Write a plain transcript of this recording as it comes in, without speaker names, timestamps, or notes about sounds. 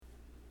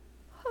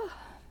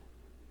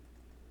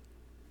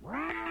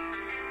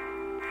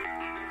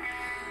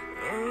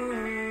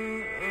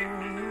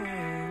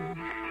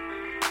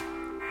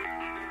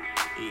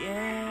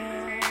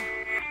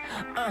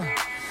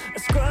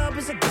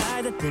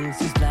guy that thinks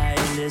he's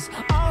blind is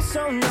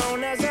also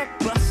known as a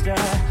buster.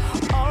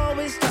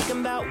 Always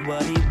talking about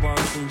what he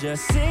wants and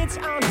just sits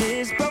on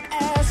his broke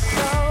ass.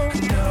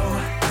 So no,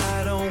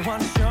 I don't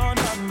want your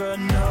number,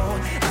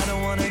 no. I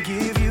don't want to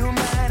give you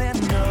mine,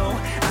 and no,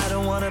 I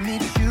don't want to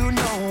meet you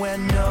nowhere,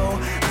 no.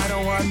 I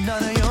don't want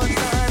none of your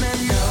time,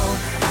 and no,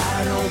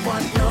 I don't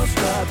want no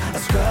scrub. A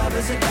scrub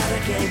is a guy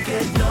that can't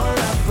get no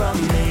love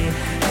from me.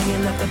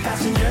 Hanging up the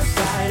passenger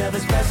side of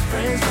his best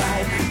friend's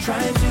ride,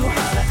 trying to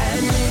holler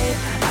at me.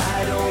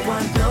 I don't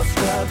want no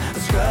scrub. A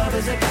scrub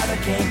is a guy that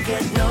can't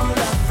get no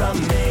love from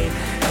me.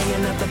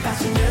 Hanging up the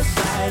passenger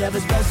side of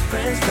his best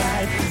friend's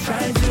ride,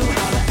 trying to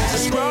holler at me.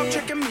 Scrub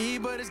checking me,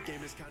 but his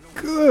game is kind of...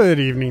 Good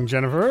evening,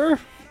 Jennifer.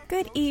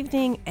 Good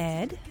evening,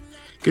 Ed.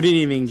 Good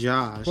evening,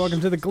 Josh.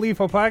 Welcome to the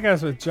Gleeful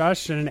Podcast with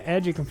Josh and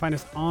Ed. You can find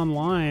us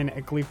online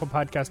at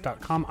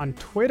gleefulpodcast.com, on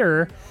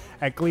Twitter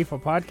at Gleeful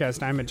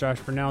Podcast. I'm at Josh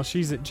Burnell.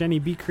 She's at Jenny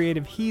B.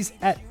 Creative. He's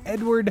at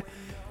Edward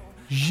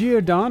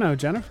Giordano.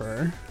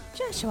 Jennifer,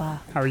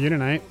 Joshua. how are you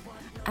tonight?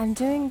 I'm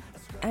doing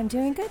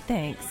good,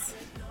 thanks.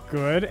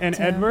 Good. And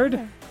Doing Edward,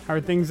 good. how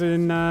are things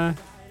in the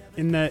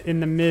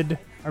mid?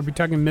 Are we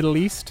talking Middle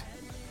East,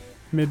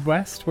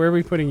 Midwest? Where are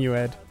we putting you,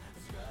 Ed?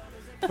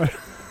 What?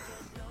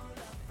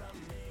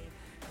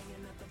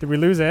 Did we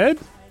lose Ed?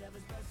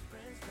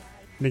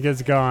 I think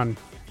it's gone.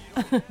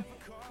 That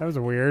was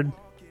weird.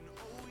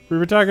 We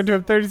were talking to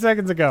him 30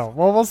 seconds ago.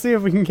 Well, we'll see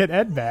if we can get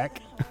Ed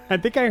back. I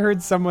think I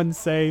heard someone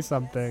say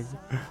something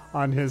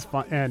on his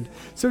end.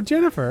 So,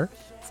 Jennifer.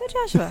 So,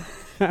 Joshua.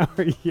 How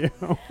are you?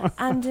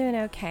 I'm doing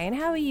okay. And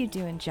how are you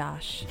doing,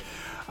 Josh?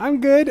 I'm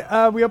good.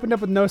 We opened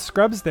up with no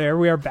scrubs there.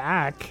 We are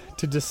back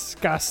to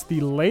discuss the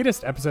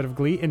latest episode of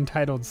Glee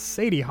entitled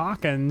Sadie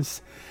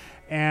Hawkins.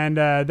 And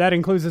that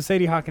includes the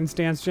Sadie Hawkins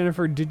dance.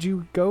 Jennifer, did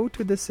you go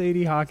to the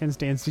Sadie Hawkins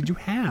dance? Did you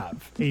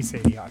have a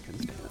Sadie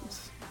Hawkins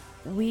dance?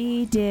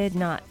 We did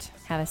not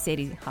have a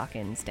Sadie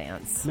Hawkins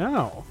dance.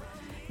 No.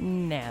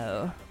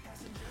 No.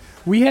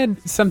 We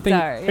had something.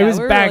 Sorry. It was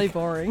we're back. really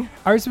boring.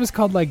 Ours was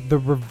called like the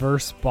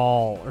reverse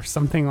ball or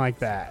something like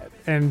that.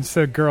 And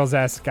so girls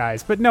asked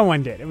guys, but no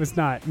one did. It was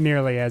not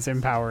nearly as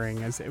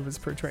empowering as it was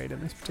portrayed in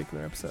this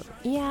particular episode.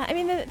 Yeah, I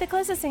mean, the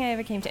closest thing I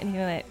ever came to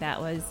anything like that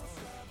was,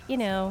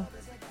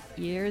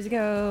 years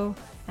ago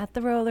at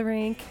the roller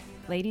rink,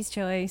 Ladies'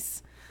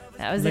 Choice.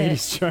 That was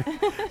Ladies' it.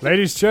 choice.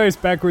 Ladies' choice,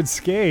 backwards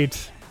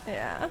skate.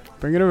 Yeah.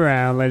 Bring it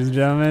around, ladies and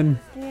gentlemen.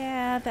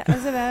 Yeah, that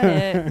was about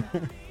it.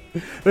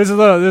 There's a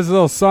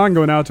little song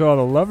going out to all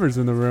the lovers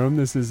in the room.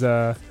 This is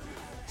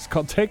it's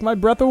called "Take My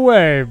Breath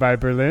Away" by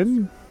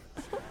Berlin.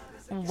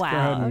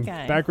 Wow.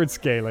 Okay. Backwards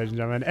skate, ladies and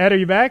gentlemen. Ed, are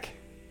you back?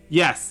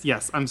 Yes,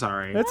 I'm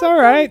sorry. That's all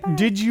right.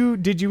 Did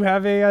you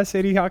have a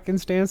Sadie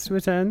Hawkins dance to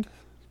attend?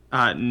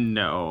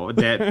 No,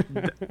 that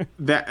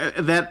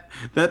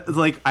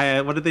like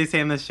what did they say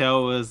in the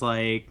show was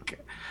like,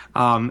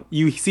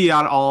 you see it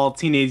on all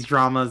teenage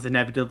dramas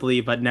inevitably,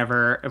 but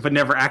never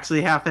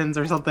actually happens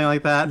or something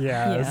like that.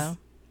 Yes. Yeah.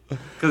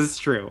 Because it's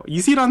true.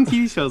 You see it on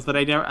TV shows, but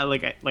I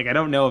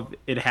don't know of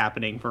it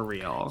happening for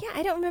real. Yeah,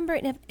 I don't remember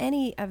it in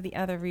any of the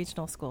other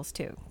regional schools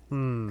too. I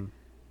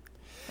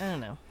don't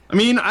know. I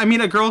mean,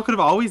 a girl could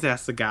have always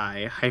asked a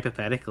guy,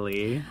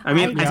 hypothetically. I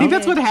I think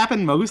that's did. what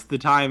happened most of the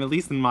time, at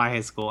least in my high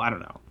school. I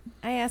don't know.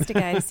 I asked a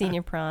guy to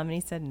senior prom, and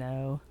he said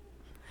no.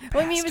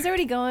 Well, I mean, he was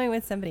already going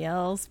with somebody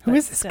else. Who but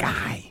is this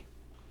guy?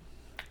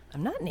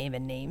 I'm not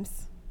naming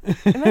names.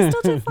 Am I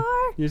still too far?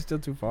 You're still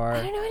too far.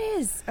 I don't know what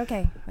it is.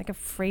 Okay, like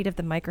afraid of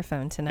the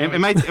microphone tonight.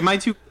 Am I?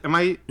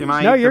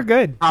 No, you're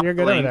good. You're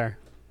good over properly- there.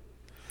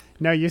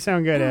 No, you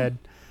sound good, Ed.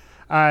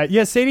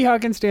 Yeah, Sadie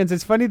Hawkins dance.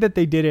 It's funny that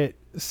they did it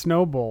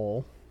Snow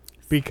Bowl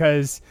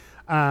because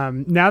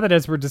now that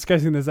as we're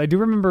discussing this, I do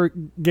remember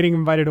getting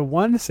invited to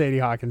one Sadie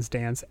Hawkins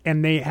dance,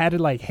 and they had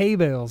like hay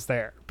bales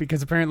there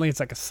because apparently it's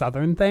like a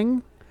Southern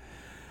thing.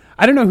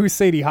 I don't know who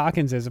Sadie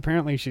Hawkins is.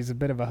 Apparently she's a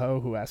bit of a hoe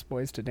who asks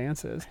boys to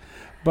dances.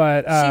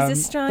 But She's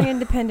a strong,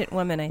 independent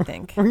woman, I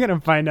think. we're going to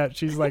find out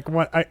she's like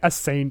a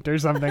saint or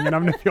something, and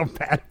I'm going to feel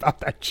bad about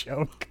that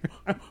joke.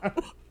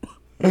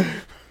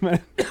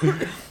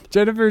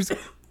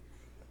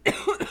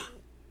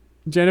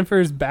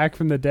 Jennifer's back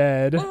from the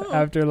dead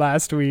after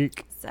last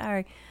week.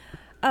 Sorry.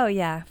 Oh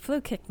yeah,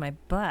 flu kicked my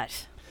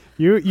butt.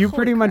 You Holy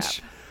pretty crap.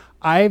 much.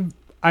 I'm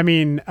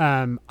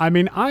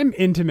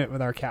intimate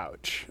with our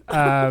couch.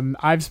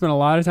 I've spent a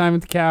lot of time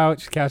with the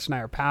couch. The couch and I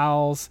are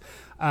pals.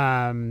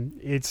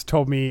 It's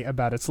told me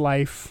about its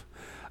life.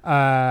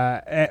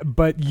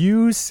 But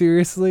you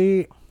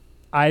seriously,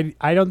 I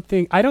don't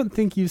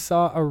think you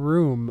saw a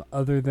room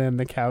other than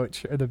the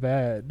couch or the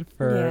bed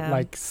for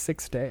like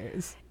 6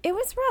 days. It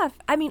was rough.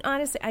 I mean,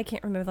 honestly, I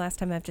can't remember the last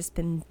time I've just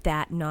been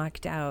that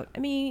knocked out. I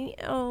mean,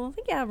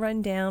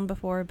 run down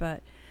before,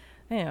 but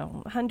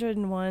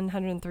 101,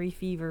 103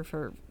 fever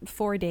for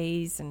 4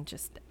 days, and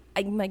just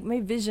my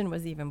vision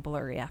was even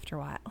blurry after a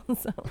while.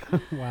 So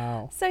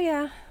Wow. So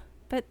yeah,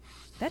 but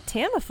that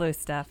Tamiflu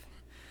stuff.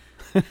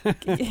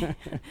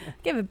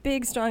 Give a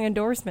big, strong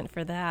endorsement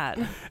for that.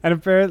 And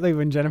apparently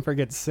when Jennifer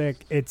gets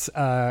sick, it's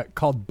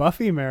called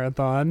Buffy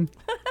Marathon.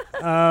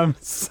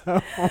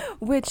 So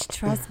Which,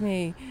 trust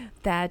me,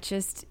 that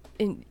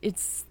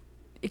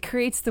it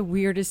creates the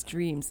weirdest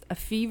dreams. A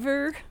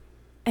fever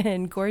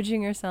and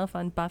gorging yourself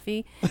on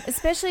Buffy,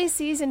 especially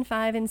season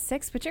 5 and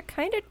 6, which are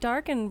kind of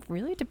dark and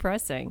really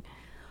depressing.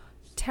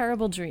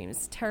 Terrible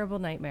dreams, terrible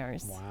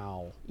nightmares.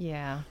 wow.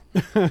 Yeah.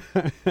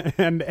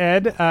 And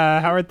Ed,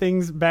 how are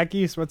things back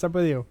east? What's up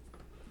with you?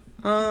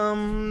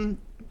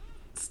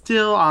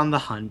 Still on the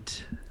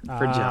hunt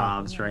for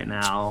jobs right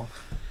now.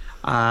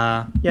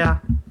 Yeah.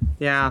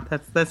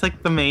 That's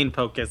like the main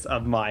focus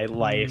of my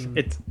life.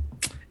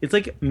 It's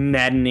like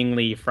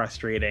maddeningly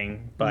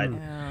frustrating, but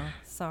Yeah.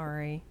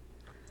 Sorry.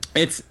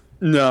 it's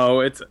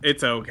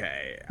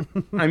okay.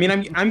 I mean,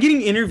 I'm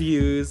getting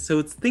interviews,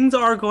 so things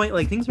are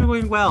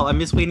going well. I'm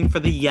just waiting for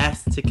the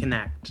yes to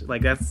connect.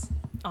 Like that's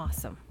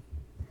Awesome.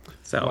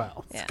 so.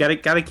 Well. Yeah.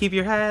 Gotta keep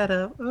your head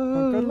up.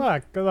 Well, good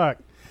luck. Good luck.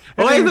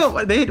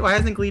 Why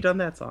hasn't Glee done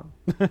that song?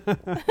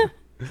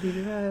 Keep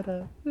your head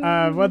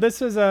up. Well,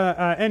 this was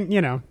and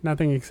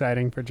nothing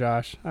exciting for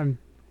Josh. I'm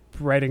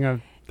writing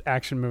a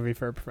action movie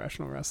for a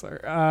professional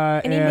wrestler.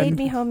 And he made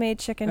me homemade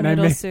chicken and I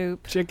noodle made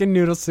soup. Chicken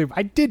noodle soup.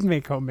 I did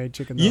make homemade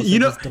chicken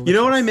noodle soup. You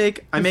know what I It's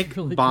make? I make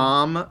really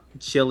bomb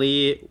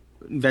chili,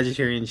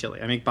 vegetarian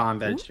chili. I make bomb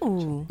vegetarian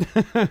Ooh.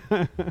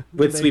 with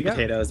There sweet you go.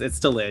 potatoes. It's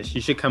delish.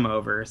 You should come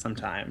over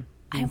sometime.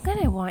 I'm going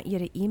to want you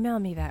to email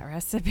me that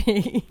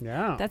recipe.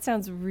 Yeah. That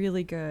sounds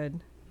really good.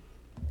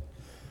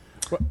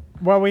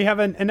 Well, we have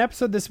an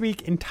episode this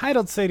week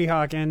entitled Sadie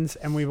Hawkins,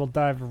 and we will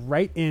dive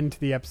right into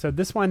the episode.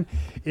 This one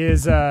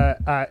is,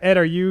 Ed,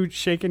 are you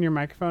shaking your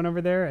microphone over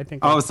there? I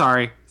think. Oh,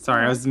 sorry.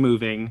 I was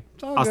moving.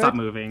 all I'll good. stop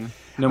moving.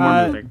 No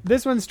more moving.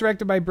 This one's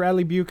directed by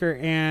Bradley Bucher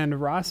and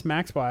Ross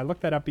Maxwell. I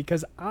looked that up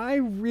because I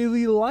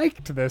really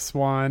liked this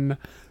one.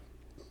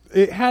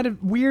 It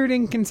had weird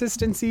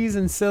inconsistencies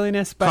and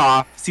silliness, but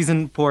Cough.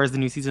 Season 4 is the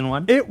new season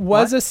 1. it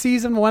was a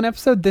season 1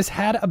 episode. This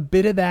had a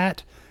bit of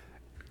that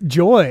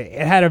joy.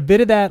 It had a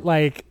bit of that,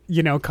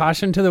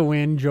 caution to the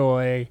wind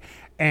joy.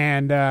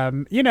 And,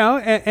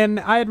 and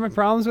I had my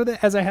problems with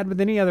it as I had with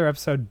any other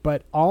episode.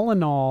 But all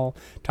in all,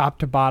 top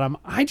to bottom,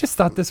 I just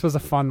thought this was a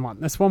fun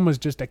one. This one was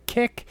just a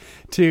kick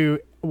to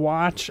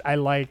watch. I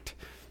liked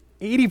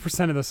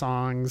 80% of the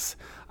songs.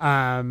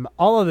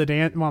 All of the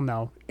dance,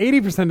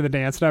 80% of the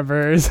dance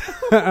numbers.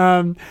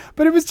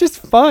 But it was just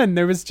fun.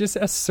 There was just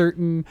a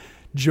certain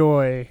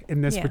joy in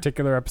this Yeah.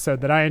 particular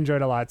episode that I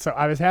enjoyed a lot. So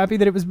I was happy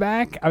that it was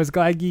back. I was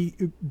glad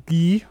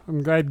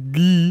I'm glad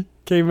Glee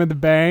came with a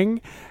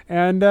bang.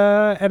 And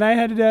I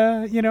had,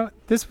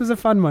 this was a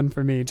fun one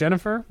for me.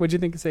 Jennifer, what'd you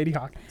think of Sadie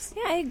Hawkins?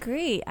 Yeah, I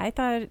agree. I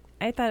thought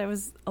it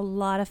was a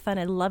lot of fun.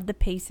 I loved the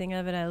pacing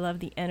of it. I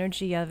loved the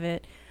energy of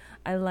it.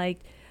 I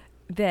liked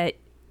that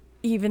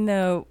even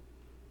though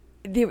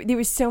there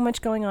was so much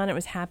going on, it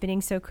was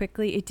happening so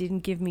quickly, it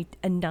didn't give me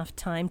enough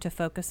time to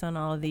focus on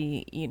all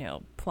the,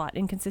 plot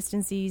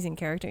inconsistencies and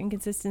character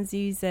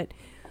inconsistencies that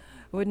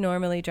would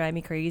normally drive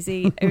me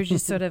crazy. It was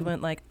just sort of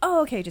went like,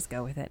 oh, okay, just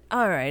go with it.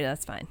 All right,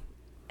 that's fine.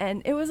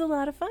 And it was a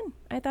lot of fun.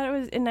 I thought it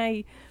was, and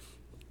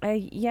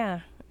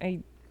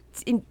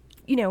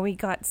we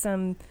got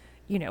some,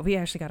 we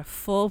actually got a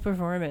full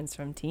performance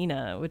from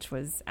Tina, which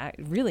was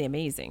really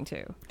amazing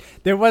too.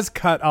 There was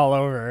cut all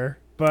over,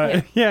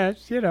 but Yeah,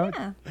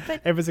 but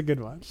it was a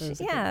good one.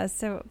 but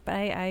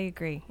I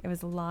agree. It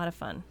was a lot of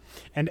fun.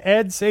 And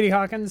Ed, Sadie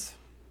Hawkins?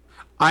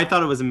 I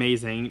thought it was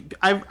amazing.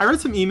 I read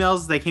some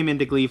emails that came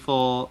into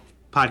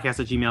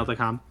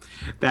gleefulpodcast@gmail.com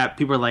that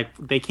people were like,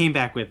 they came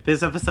back with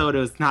this episode. It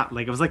was not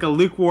like, it was like a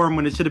lukewarm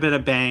when it should have been a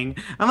bang.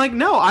 I'm like,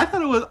 no, I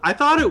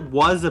thought it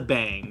was a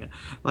bang.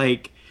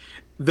 Like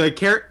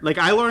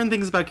I learned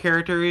things about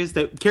characters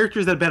that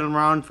have been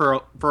around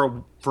for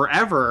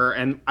forever,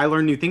 and I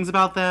learned new things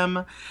about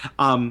them.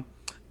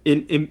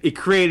 It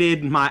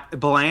created my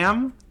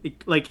Blam.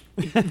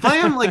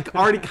 Blam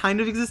already kind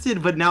of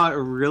existed, but now it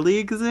really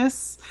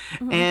exists.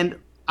 Mm-hmm. And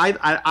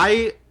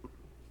I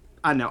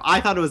don't know. I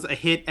thought it was a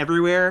hit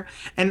everywhere,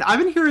 and I've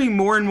been hearing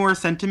more and more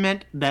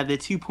sentiment that the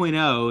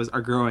 2.0s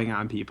are growing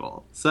on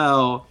people.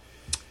 So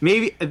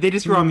maybe they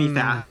just grew on me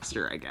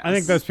faster, I guess. I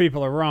think those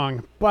people are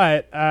wrong,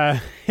 but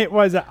it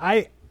was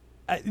I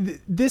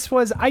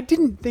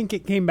didn't think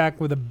it came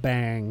back with a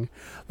bang.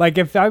 Like,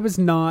 if I was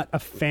not a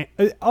fan,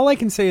 all I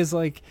can say is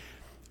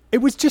it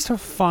was just a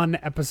fun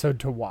episode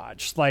to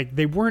watch. Like,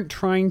 they weren't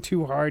trying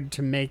too hard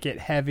to make it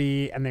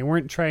heavy, and they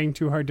weren't trying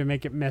too hard to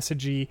make it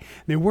messagey.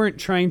 They weren't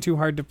trying too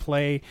hard to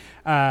play,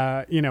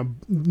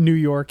 New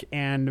York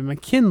and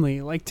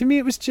McKinley. Like, to me,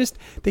 it was just,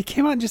 they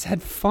came out and just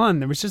had fun.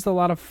 There was just a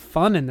lot of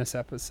fun in this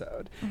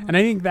episode. Mm-hmm. And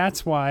I think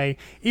that's why,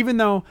 even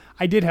though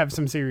I did have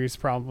some serious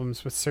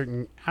problems with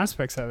certain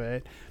aspects of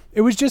it,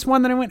 it was just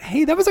one that I went,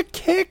 hey, that was a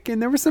kick,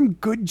 and there were some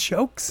good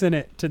jokes in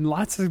it, and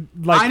lots of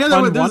fun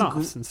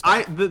one-offs and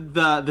stuff.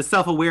 The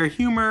self-aware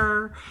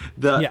humor,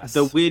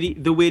 the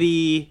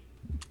witty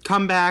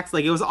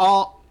comebacks, it was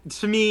all,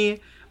 to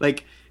me,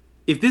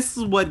 if this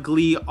is what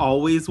Glee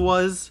always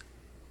was,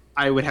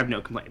 I would have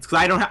no complaints,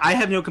 because I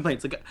have no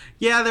complaints.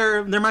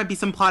 There might be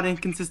some plot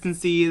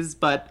inconsistencies,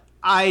 but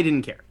I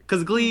didn't care.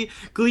 Because Glee,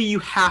 you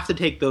have to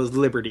take those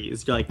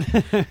liberties. You're like,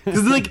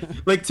 because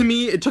like to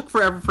me, it took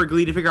forever for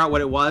Glee to figure out what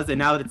it was, and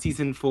now that it's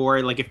season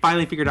 4, like it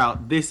finally figured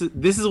out this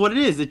is what it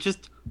is. It's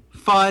just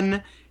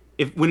fun.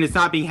 When it's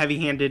not being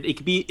heavy-handed,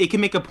 it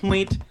can make a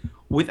point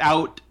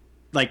without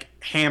like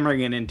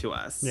hammering it into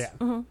us. Yeah.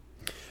 Mm-hmm.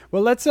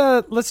 Well, let's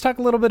talk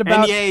a little bit about...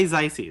 And yay,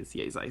 Zaices.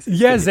 Yay, Zaices.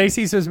 Yeah,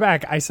 Zaices was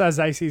back. I saw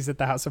Zaices at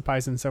the House of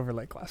Pies in Silver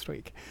Lake last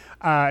week,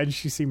 and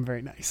she seemed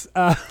very nice.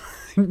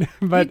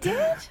 But you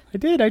did? I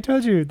did. I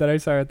told you that I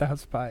saw her at the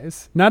House of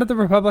Pies. Not at the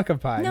Republic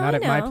of Pie, No, not I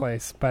at my know.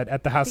 place, but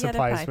at the House The of other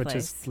Pies, pie which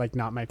is place. like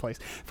not my place.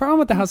 Problem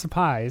with the House of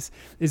Pies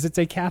is it's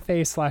a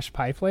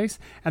cafe/pie place,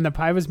 and the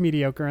pie was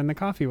mediocre and the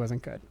coffee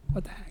wasn't good.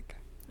 What the heck?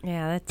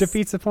 Yeah, that's...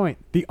 Defeats the point.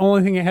 The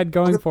only thing it had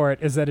going for it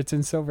is that it's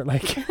in Silver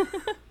Lake.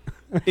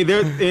 Back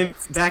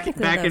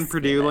in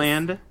Purdue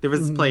land, there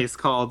was this place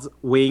called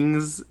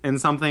Wings and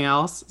something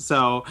else.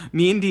 So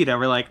me and Dita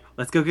were like,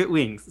 let's go get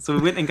wings. So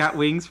we went and got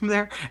wings from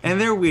there,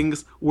 and their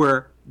wings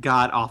were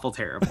god awful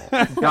terrible.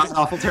 God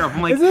awful terrible.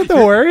 I'm like, Isn't it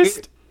the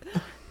worst?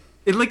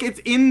 It's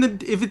in the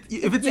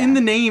if it's in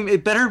the name,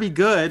 it better be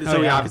good. So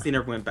we yeah. obviously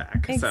never went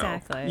back.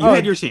 Exactly. So you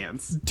had your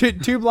chance.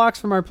 Two blocks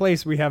from our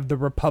place, we have the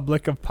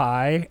Republic of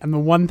Pie, and the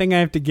one thing I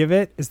have to give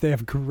it is they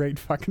have great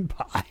fucking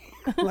pie.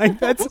 Like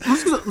that's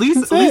At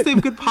least they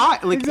have good pie.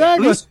 Like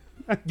Exactly. at least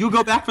you'll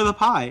go back for the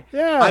pie.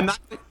 Yeah.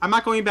 I'm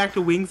not going back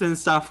to wings and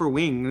stuff for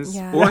wings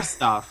Yeah. or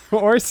stuff.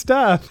 or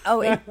stuff.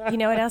 Oh, and you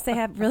know what else they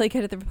have really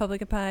good at the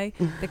Republic of Pie?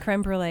 The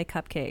creme brulee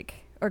cupcake.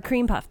 Or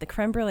cream puff. The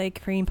creme brulee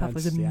cream puff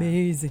was That's- yeah.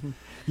 amazing.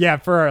 Yeah,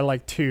 for our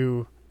like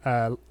two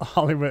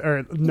Hollywood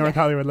or North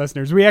Hollywood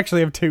listeners, we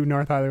actually have 2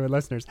 North Hollywood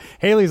listeners.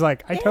 Haley's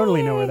like, I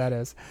totally know where that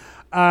is.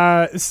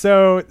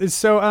 So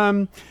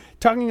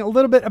talking a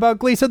little bit about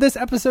Glee. So this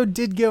episode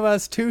did give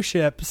us 2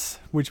 ships,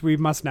 which we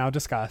must now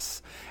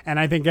discuss. And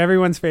I think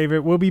everyone's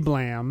favorite will be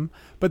Blam,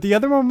 but the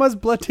other one was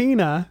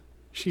Blatina.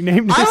 She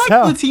named I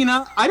herself. like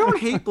Blatina. I don't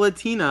hate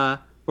Blatina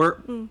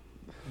or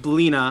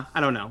Blina. I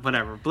don't know.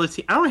 Whatever.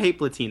 I don't hate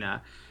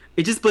Blatina.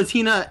 It just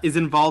Blatina is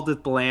involved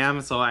with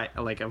Blam, so I'm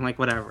like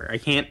whatever. I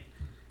can't.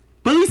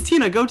 But at least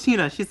Tina, go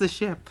Tina. She's the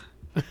ship.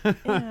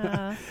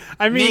 Yeah.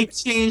 I mean, Make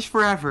change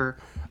forever.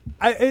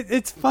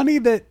 it's funny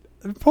that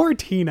poor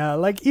Tina,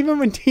 like even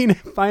when Tina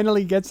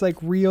finally gets like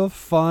real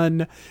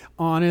fun,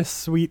 honest,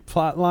 sweet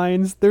plot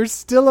lines, there's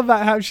still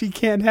about how she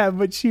can't have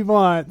what she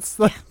wants.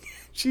 Like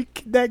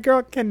that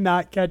girl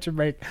cannot catch a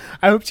break.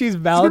 I hope she's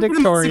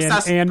valedictorian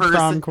and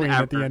prom queen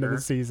at the end of the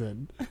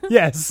season.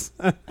 Yes.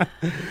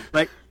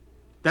 Like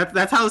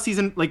that's how the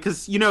season, like,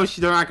 because they're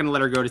not going to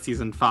let her go to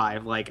season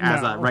 5 like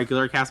as a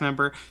regular cast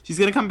member. She's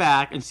going to come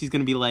back and she's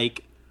going to be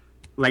like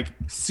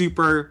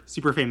super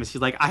super famous.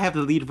 She's like, I have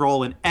the lead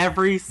role in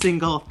every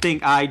single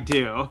thing I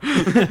do.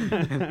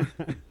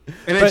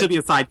 And then she'll be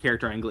a side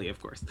character in Glee,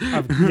 of course.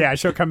 Yeah,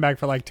 she'll come back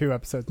for like 2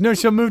 episodes. No,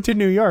 she'll move to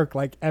New York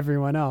like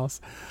everyone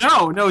else.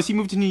 No, she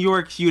moved to New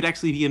York. She would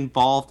actually be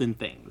involved in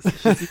things.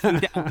 She's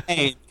moving to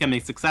LA,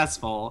 becoming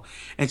successful,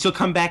 and she'll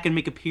come back and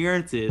make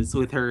appearances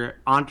with her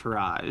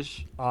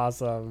entourage.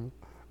 Awesome.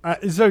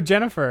 So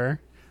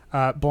Jennifer,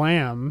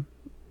 Blam,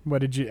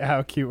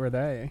 how cute were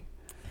they?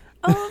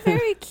 Oh,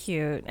 very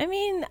cute. I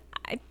mean,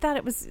 I thought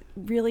it was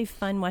really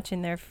fun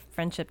watching their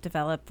friendship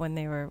develop when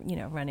they were,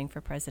 running for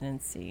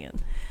presidency.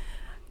 And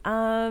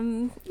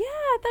I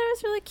thought it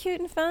was really cute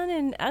and fun.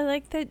 And I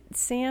like that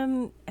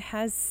Sam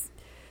has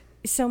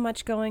so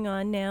much going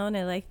on now, and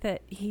I like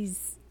that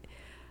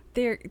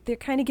they're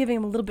kind of giving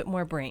him a little bit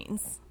more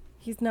brains.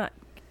 He's not,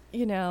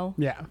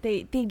 Yeah.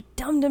 They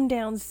dumbed him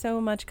down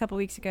so much a couple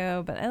weeks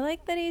ago, but I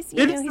like that he's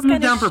They he's just dumbed him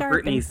kind down of for sharp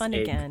and Britney's fun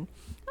sake. again.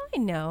 I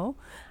know.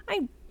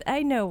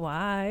 I know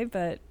why,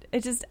 but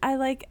it just I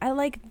like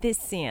this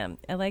Sam.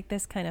 I like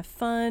this kind of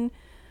fun,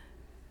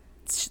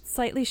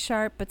 slightly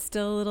sharp but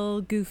still a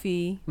little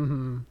goofy.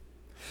 Mm-hmm.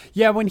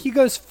 Yeah, when he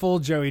goes full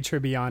Joey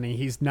Tribbiani,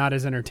 he's not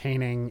as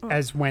entertaining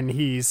as when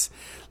he's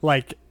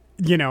like,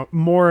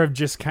 more of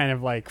just kind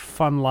of like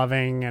fun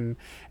loving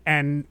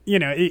and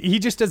he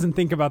just doesn't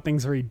think about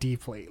things very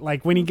deeply.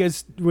 Like when he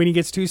gets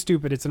too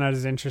stupid, it's not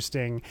as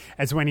interesting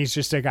as when he's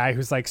just a guy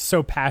who's like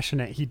so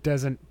passionate he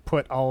doesn't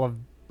put all of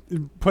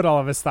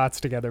his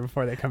thoughts together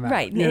before they come out.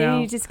 Right.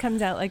 And he just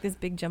comes out like this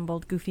big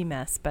jumbled goofy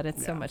mess, but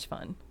it's so much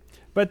fun.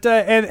 But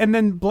and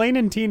then Blaine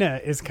and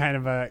Tina is kind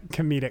of a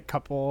comedic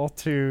couple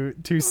to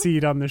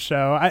seed on the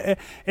show.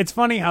 It's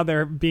funny how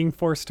they're being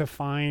forced to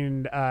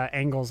find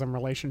angles and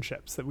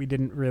relationships that we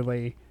didn't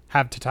really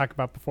have to talk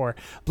about before.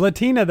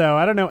 Blatina, though,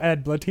 I don't know,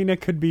 Ed. Blatina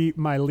could be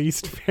my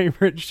least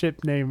favorite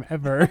ship name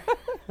ever.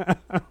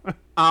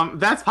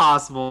 That's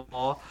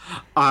possible.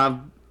 I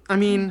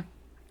mean,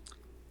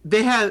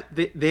 they had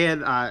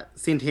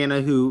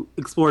Santana, who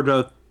explored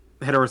both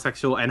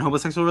heterosexual and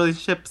homosexual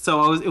relationships.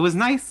 So it was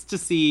nice to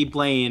see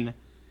Blaine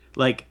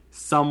like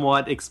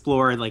somewhat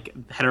explore like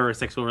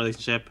heterosexual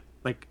relationship.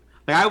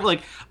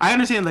 I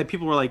understand that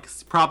people were like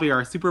probably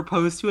are super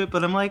opposed to it,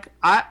 but I'm like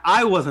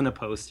I wasn't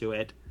opposed to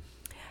it.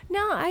 No,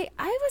 I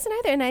wasn't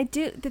either. And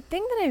the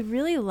thing that I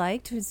really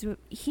liked was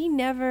he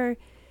never,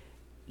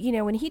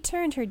 when he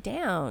turned her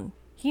down,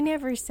 he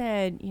never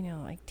said, you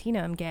know, like,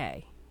 Tina, I'm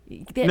gay. He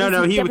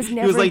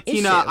was like,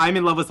 Tina, issue. I'm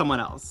in love with someone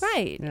else.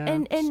 Right. Yeah,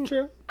 and it's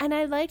true. and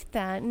I liked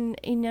that. And,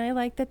 you know, I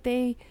liked that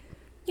they,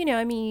 you know,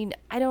 I mean,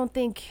 I don't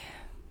think,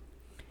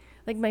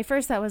 like, my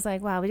first thought was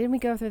like, wow, didn't we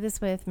go through this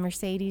with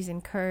Mercedes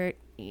and Kurt,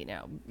 you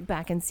know,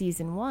 back in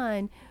season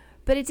 1?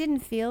 But it didn't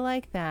feel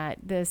like that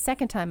the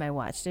second time I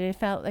watched it. It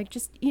felt like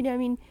just, you know, I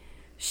mean,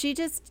 she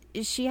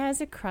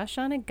has a crush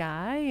on a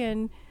guy,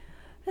 and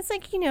it's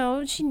like, you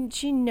know,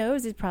 she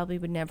knows it probably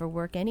would never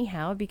work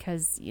anyhow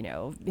because, you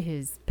know,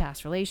 his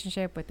past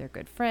relationship with their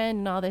good friend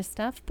and all this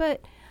stuff.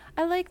 But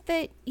I like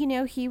that, you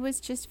know, he was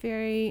just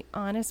very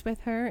honest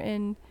with her,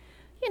 and,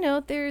 you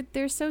know,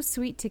 they're so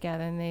sweet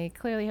together, and they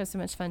clearly have so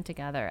much fun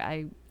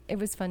together. It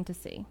was fun to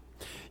see.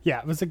 Yeah,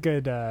 it was a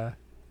good.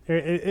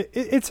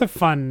 It's a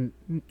fun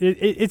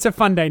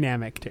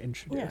dynamic to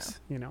introduce.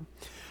 You know.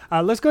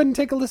 Let's go ahead and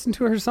take a listen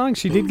to her song.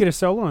 She did get a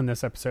solo in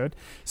this episode.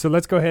 So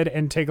let's go ahead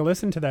and take a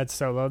listen to that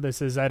solo.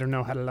 This is I Don't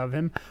Know How to Love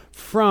Him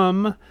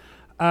from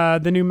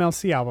the new Mel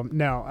C album.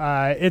 No,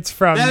 it's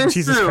from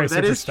Jesus Christ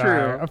that Superstar. Is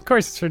true. Of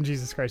course it's from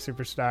Jesus Christ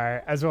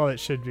Superstar, as well it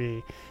should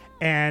be.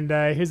 And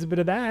here's a bit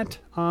of that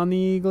on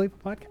the Glee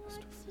podcast.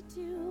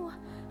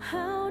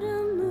 How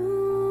to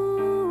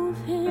move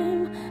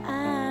him,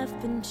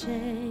 I've been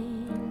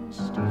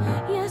changed.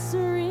 Yes,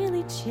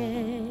 really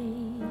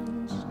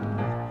changed.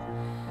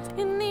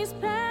 In these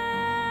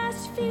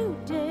past few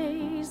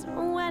days,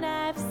 when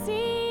I've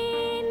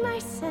seen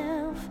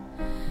myself,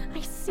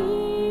 I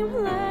seem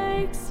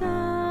like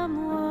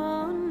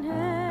someone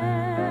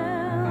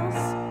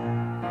else.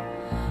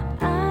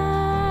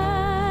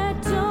 I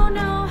don't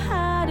know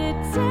how to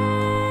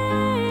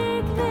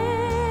take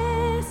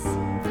this.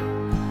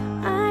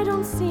 I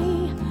don't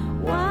see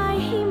why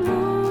he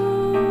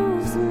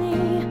moves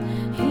me.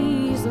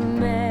 He's a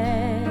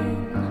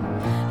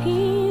man.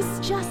 He's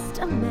just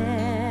a man.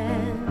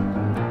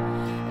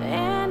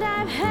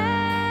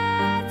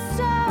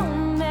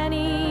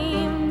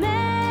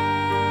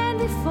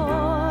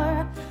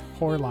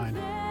 Whore line.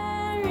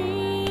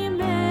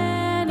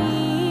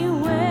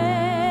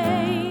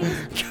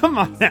 Come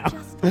on now.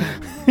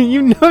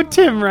 You know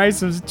Tim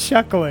Rice was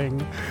chuckling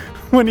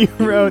when he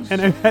wrote,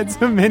 and I've had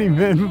so many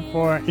men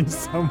before in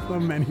so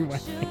many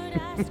ways.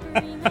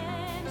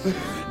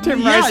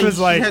 Tim Rice was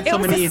like... She had so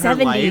It was many the in her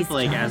 70s. life,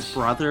 like as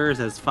brothers,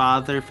 as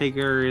father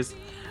figures,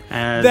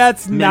 as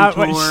That's not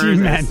what mentors, she as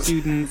meant.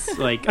 students.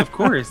 Like, of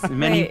course, in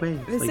many Wait, ways.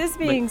 this like, is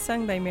being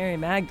sung by Mary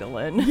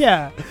Magdalene.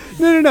 Yeah.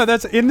 No.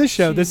 That's in the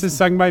show. This is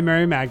sung by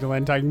Mary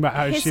Magdalene talking about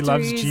how she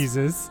loves Histories.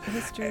 Jesus.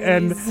 Histories.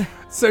 And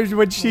so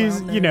when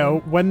she's, Well you know,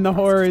 known. when the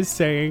whore is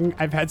saying,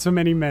 I've had so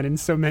many men in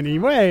so many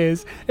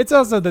ways, it's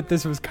also that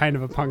this was kind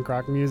of a punk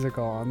rock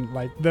musical. And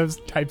like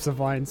those types of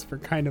lines were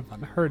kind of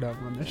unheard of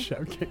when this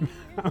show came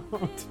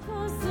out.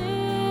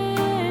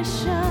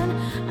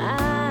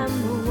 I'm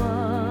the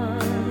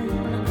one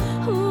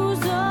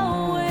who's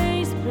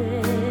always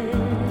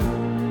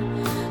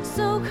been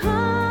so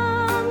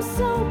calm,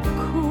 so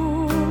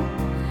cool,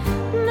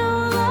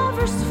 no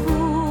lover's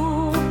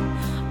fool,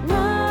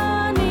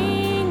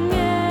 running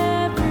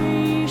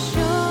every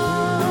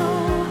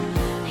show.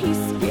 He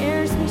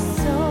scares me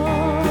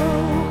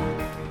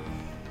so.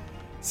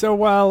 So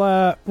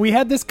while we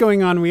had this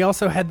going on, we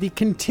also had the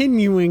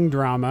continuing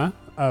drama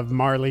of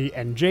Marley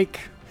and Jake.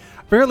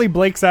 Apparently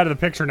Blake's out of the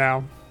picture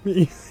now.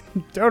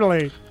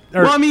 Totally.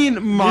 well, I mean,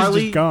 he's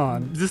Marley just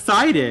gone.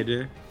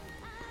 decided.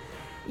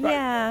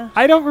 Yeah.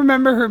 I don't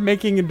remember her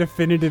making a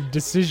definitive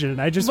decision.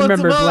 I just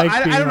remember Blake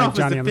being I don't know like if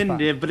Johnny it's on the spot.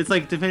 definitive, but it's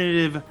like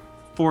definitive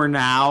for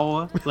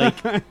now. Like,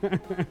 And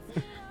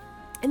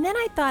then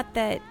I thought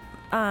that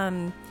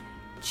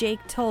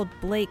Jake told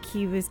Blake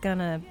he was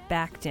gonna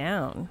back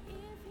down.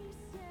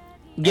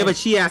 yeah, but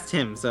she asked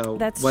him. So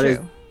That's what is-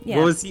 true. Yeah.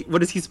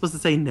 What is he supposed to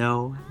say?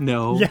 No.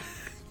 Yeah.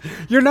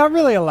 You're not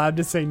really allowed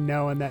to say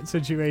no in that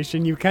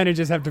situation. You kind of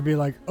just have to be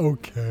like,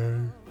 okay.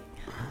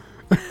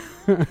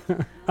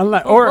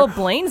 Unless, Well,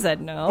 Blaine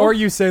said no. or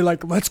you say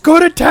like, let's go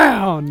to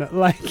town.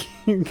 Like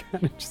you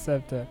kind of just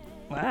have to.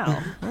 Wow.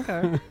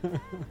 Okay.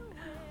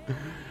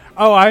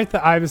 Oh,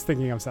 I was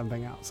thinking of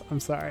something else. I'm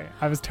sorry.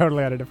 I was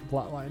totally on a different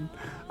plot line.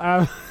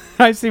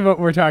 I see what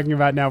we're talking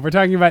about now. We're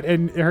talking about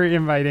her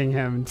inviting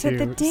him To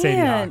the to Sadie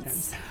dance.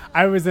 Hawkins.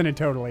 I was in a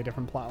totally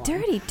different plot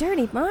line.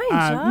 Dirty mind,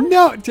 Josh.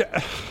 No,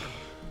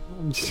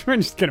 we're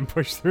just gonna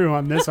push through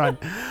on this one.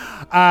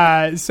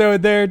 So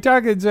they're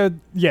talking. So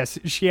yes,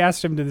 she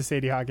asked him to the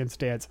Sadie Hawkins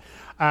dance.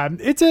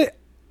 It's a.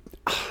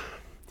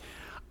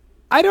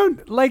 I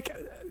don't like.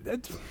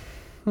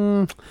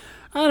 I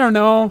don't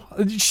know.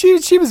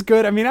 She was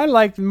good. I mean, I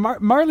liked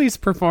Marley's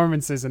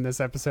performances in this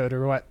episode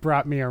are what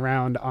brought me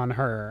around on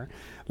her.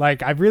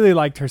 Like, I really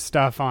liked her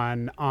stuff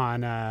on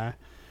Tell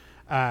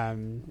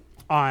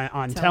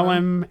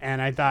Him,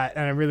 and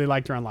I really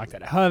liked her on Locked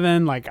Out of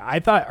Heaven. Like, I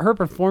thought her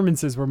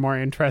performances were more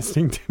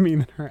interesting to me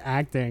than her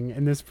acting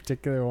in this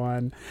particular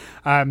one.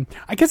 I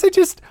guess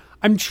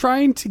I'm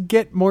trying to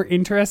get more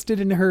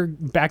interested in her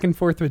back and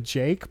forth with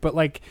Jake, but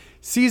like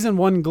season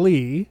 1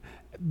 Glee,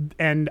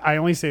 and I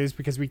only say this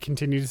because we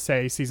continue to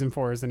say season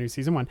 4 is the new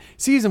season 1.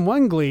 Season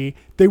 1 Glee,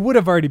 they would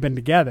have already been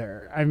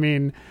together. I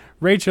mean,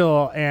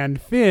 Rachel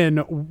and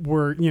Finn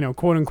were,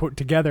 quote unquote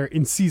together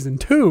in season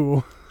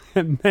 2,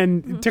 and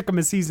then it took them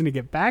a season to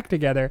get back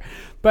together.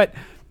 But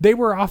they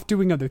were off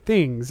doing other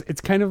things. It's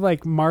kind of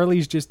like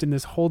Marley's just in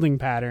this holding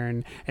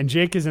pattern and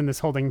Jake is in this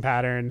holding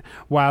pattern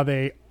while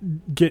they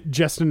get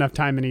just enough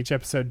time in each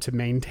episode to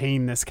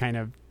maintain this kind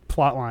of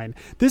plot line.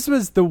 This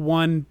was the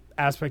one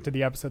aspect of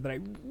the episode that I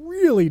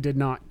really did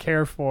not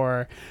care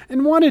for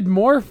and wanted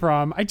more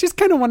from. I just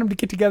kind of want them to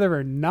get together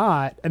or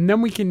not. And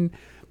then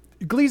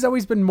Glee's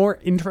always been more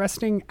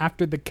interesting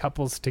after the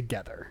couple's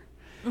together.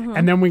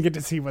 And then we get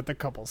to see what the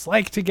couple's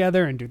like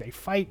together, and do they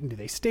fight, and do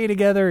they stay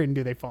together, and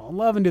do they fall in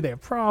love, and do they have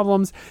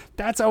problems?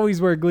 That's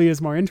always where Glee is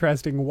more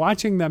interesting.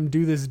 Watching them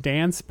do this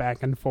dance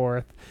back and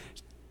forth,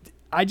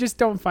 I just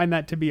don't find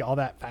that to be all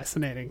that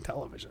fascinating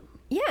television.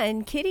 Yeah,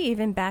 and Kitty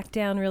even backed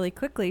down really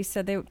quickly,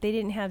 so they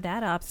didn't have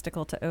that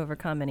obstacle to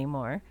overcome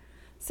anymore.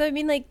 So, I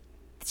mean, like,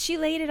 she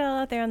laid it all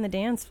out there on the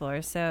dance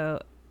floor, so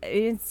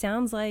it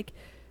sounds like,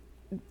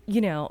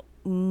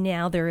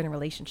 now they're in a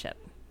relationship.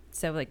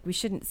 So, like, we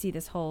shouldn't see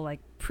this whole, like,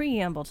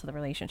 preamble to the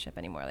relationship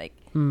anymore. Like,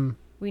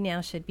 we now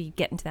should be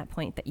getting to that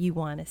point that you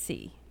want to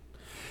see.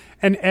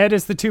 And Ed,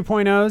 as the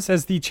 2.0s,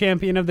 as the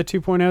champion of the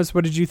 2.0s,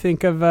 what did you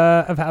think of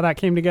how that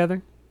came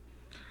together?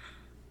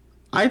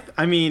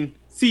 I mean,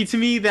 see, to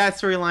me, that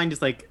storyline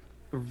just, like,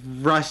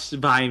 rushed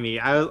by me.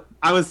 I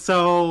was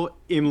so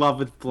in love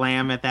with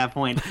Blam at that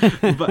point.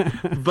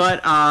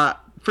 but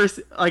first,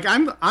 like,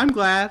 I'm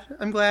glad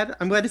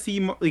to see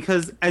more,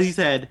 because, as you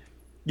said,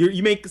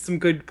 you make some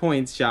good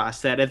points, Josh,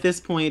 that at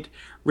this point,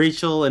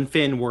 Rachel and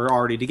Finn were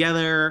already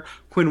together.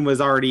 Quinn was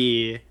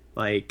already,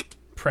 like...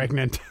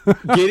 pregnant.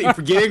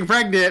 getting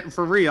pregnant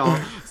for real.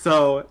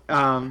 So,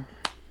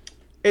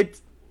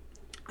 it's...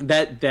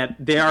 That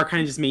they are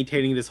kind of just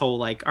maintaining this whole,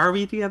 like, are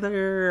we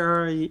together?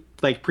 Or,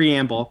 like,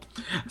 preamble.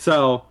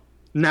 So,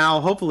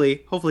 now,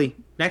 hopefully,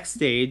 next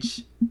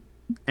stage,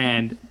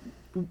 and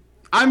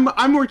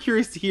I'm more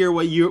curious to hear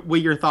what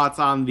your thoughts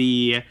on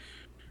the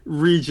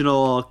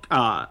regional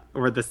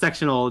or the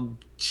sectional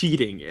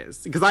cheating is,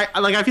 because I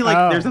feel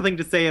like there's nothing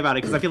to say about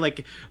it, because I feel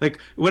like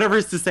whatever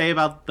is to say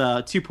about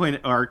the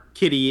 2.0 or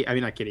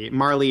not Kitty,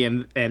 Marley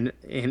and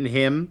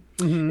him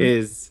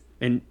is,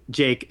 and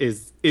Jake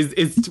is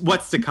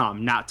what's to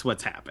come, not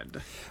what's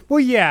happened. Well,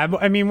 yeah,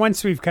 I mean,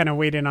 once we've kind of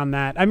weighed in on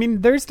that, I mean,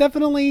 there's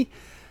definitely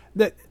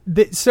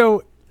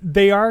so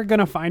they are going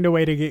to find a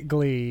way to get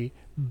Glee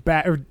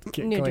back, or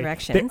New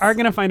Directions. They are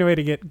going to find a way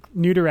to get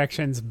New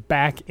Directions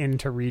back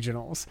into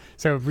regionals.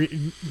 So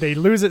they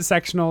lose at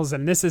sectionals,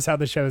 and this is how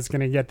the show is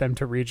going to get them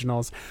to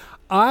regionals.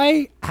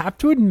 I have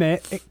to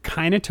admit, it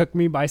kind of took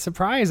me by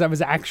surprise. I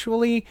was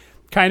actually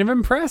kind of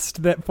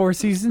impressed that 4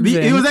 seasons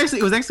in... It was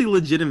actually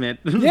legitimate.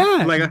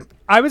 Yeah.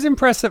 I was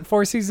impressed that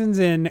 4 seasons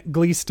in,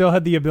 Glee still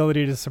had the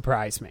ability to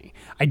surprise me.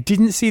 I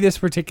didn't see this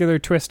particular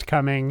twist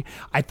coming.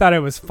 I thought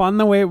it was fun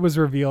the way it was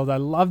revealed. I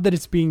love that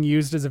it's being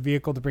used as a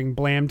vehicle to bring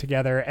Blam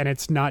together, and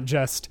it's not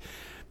just...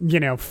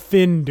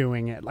 Finn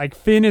doing it. Like,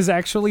 Finn is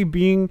actually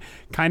being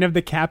kind of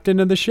the captain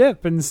of the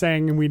ship and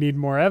saying we need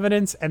more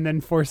evidence, and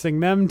then forcing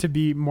them to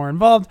be more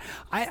involved.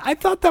 I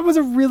thought that was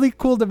a really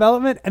cool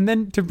development. And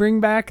then to bring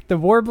back the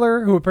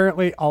Warbler, who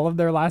apparently all of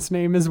their last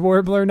name is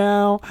Warbler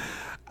now.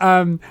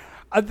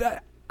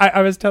 I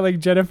was telling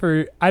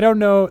Jennifer, I don't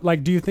know,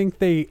 like, do you think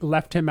they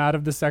left him out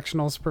of the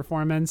sectionals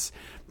performance,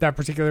 that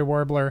particular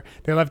Warbler?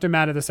 They left him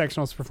out of the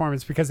sectionals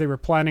performance because they were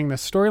planning the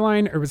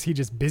storyline, or was he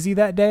just busy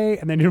that day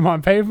and they didn't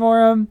want to pay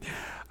for him?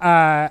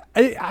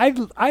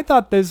 I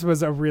thought this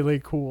was a really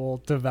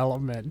cool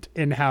development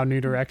in how New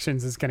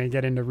Directions is going to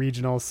get into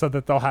regionals, so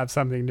that they'll have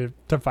something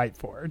to fight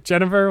for.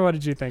 Jennifer, what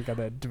did you think of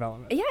the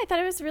development? Yeah, I thought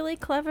it was really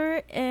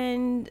clever,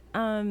 and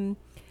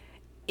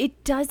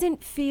it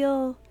doesn't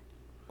feel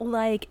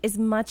like as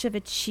much of a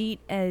cheat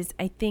as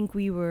I think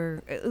we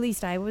were, at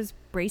least I was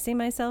bracing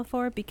myself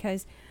for,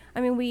 because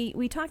I mean,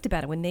 we talked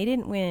about it when they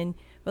didn't win.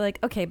 We're like,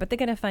 okay, but they're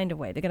going to find a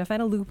way. They're going to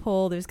find a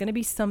loophole. There's going to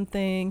be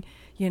something,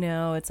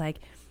 it's like,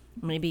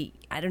 maybe,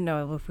 I don't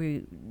know if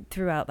we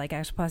threw out like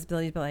actual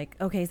possibilities, but like,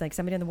 okay, it's like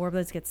somebody on the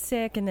Warblers gets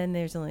sick, and then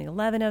there's only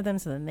 11 of them,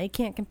 so then they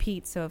can't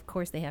compete. So of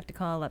course they have to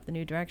call up the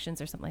New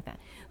Directions or something like that.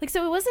 Like,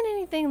 so it wasn't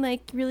anything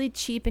like really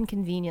cheap and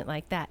convenient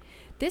like that.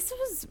 This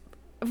was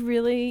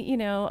really,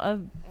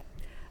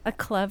 a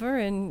clever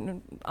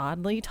and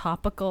oddly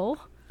topical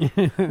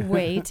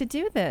way to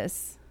do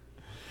this.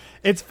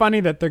 It's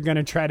funny that they're going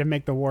to try to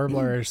make the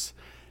Warblers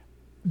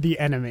the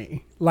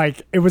enemy.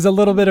 Like, it was a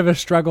little bit of a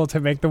struggle to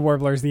make the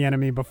Warblers the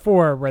enemy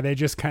before, where they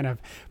just kind of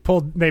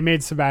they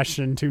made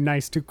Sebastian too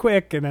nice too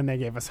quick, and then they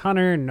gave us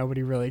Hunter and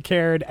nobody really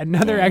cared. And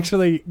now they're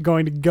actually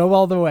going to go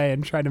all the way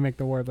and try to make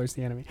the Warblers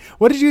the enemy.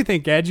 What did you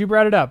think, Ed? You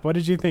brought it up. What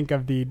did you think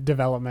of the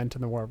development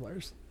in the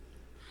Warblers?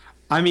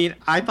 I mean,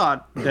 I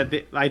thought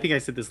that I think I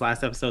said this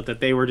last episode that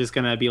they were just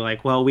gonna be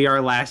like, well, we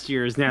are last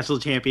year's national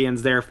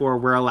champions, therefore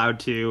we're allowed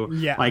to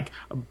like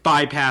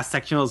bypass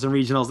sectionals and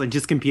regionals and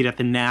just compete at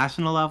the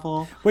national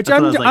level. Which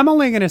I'm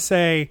only gonna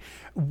say,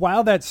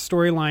 while that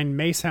storyline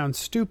may sound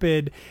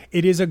stupid,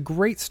 it is a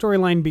great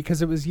storyline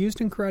because it was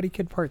used in Karate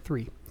Kid Part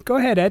 3. Go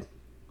ahead, Ed.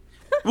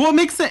 Well, it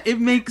makes sense.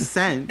 It makes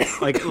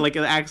sense. Like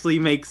it actually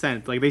makes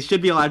sense. Like they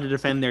should be allowed to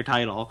defend their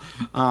title.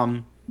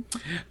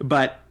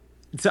 But.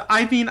 So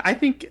I mean, I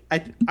think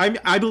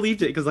I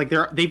believed it because like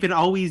they've been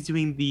always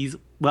doing these.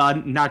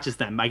 Well, not just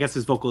them. I guess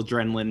there's vocal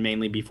adrenaline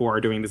mainly before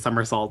doing the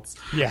somersaults.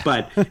 Yeah.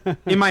 But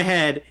in my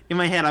head,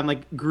 I'm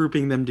like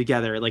grouping them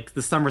together, like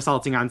the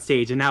somersaulting on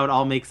stage, and now it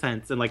all makes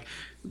sense. And like,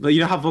 you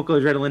know how vocal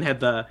adrenaline had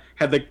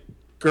the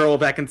girl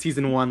back in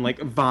season 1 like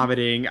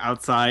vomiting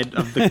outside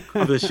of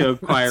the show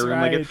choir room,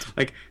 right.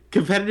 like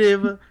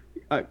competitive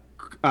like.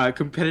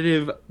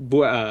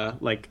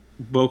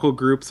 Vocal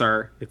groups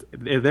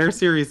they're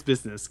serious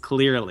business,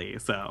 clearly.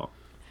 So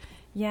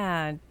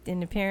yeah,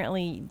 and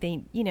apparently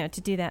they,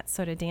 to do that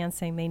sort of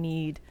dancing, they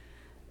need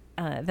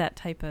that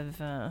type of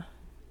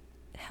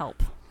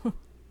help.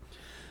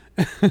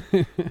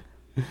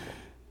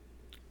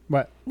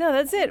 What? No,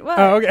 that's it. What?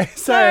 Oh, okay.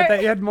 Sorry, I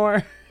thought you had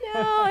more. No,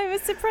 I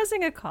was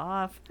suppressing a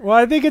cough. Well,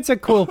 I think it's a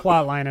cool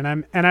plot line,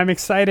 and I'm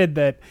excited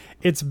that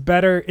it's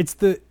better. It's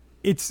the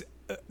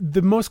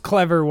most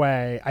clever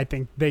way I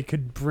think they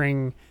could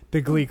bring the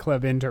Glee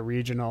Club into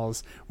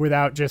regionals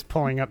without just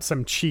pulling up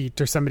some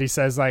cheat or somebody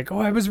says like, oh,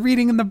 I was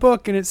reading in the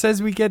book and it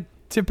says we get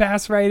to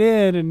pass right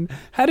in, and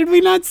how did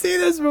we not see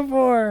this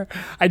before?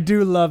 I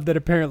do love that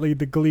apparently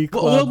the Glee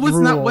Club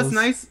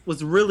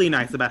what's really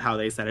nice about how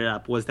they set it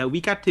up was that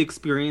we got to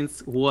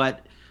experience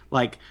what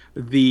like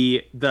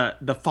the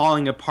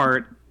falling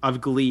apart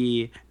of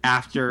Glee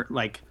after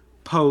like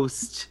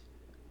post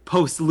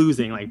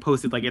losing, like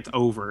posted like it's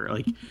over,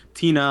 like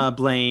Tina,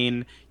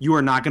 Blaine, you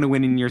are not going to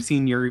win in your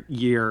senior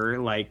year,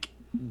 like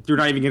you're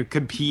not even going to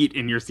compete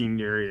in your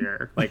senior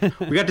year. Like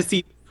we got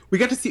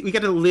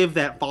to live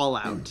that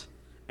fallout,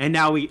 and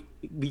now we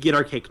get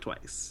our cake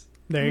twice.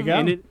 There you go,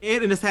 and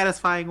in a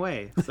satisfying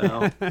way.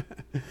 So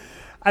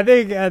I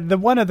think the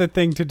one other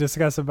thing to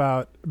discuss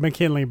about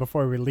McKinley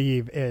before we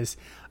leave is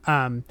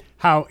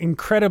how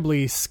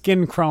incredibly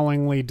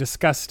skin-crawlingly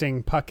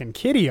disgusting Puck and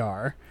Kitty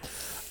are.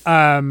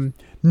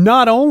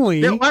 Not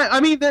only,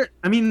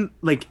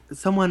 like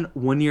someone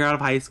 1 year out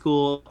of high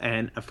school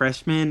and a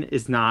freshman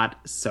is not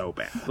so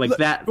bad. Like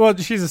that. Well,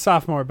 she's a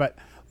sophomore, but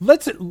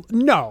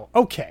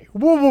okay.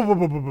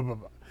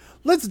 Whoa.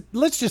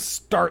 Let's just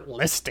start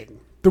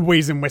listing the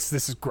ways in which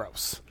this is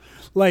gross.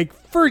 Like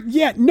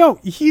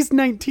he's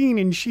 19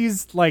 and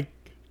she's like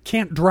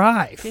can't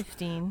drive.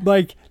 15.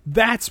 Like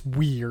that's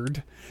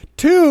weird.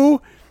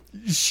 2.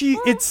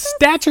 It's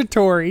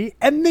statutory,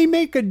 and they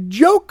make a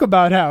joke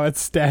about how it's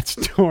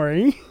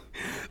statutory.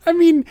 I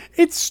mean,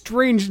 it's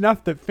strange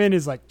enough that Finn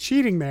is like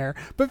cheating there,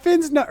 but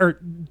Finn's not, or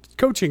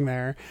coaching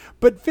there,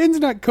 but Finn's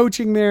not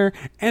coaching there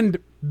and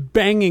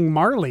banging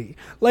Marley.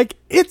 Like,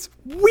 it's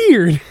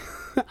weird.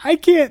 I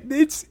can't.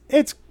 It's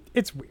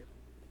weird.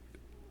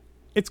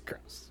 It's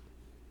gross.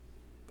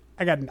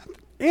 I got nothing.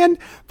 And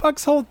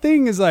Puck's whole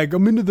thing is like,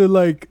 I'm into the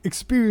like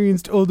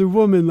experienced older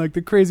woman, like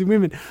the crazy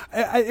women.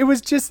 It was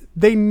just,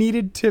 they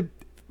needed to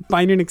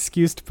find an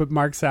excuse to put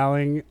Mark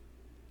Salling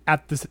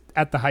at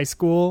the high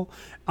school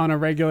on a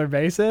regular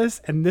basis,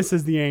 and this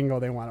is the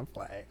angle they want to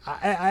play.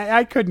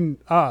 I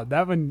couldn't. Oh,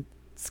 that one,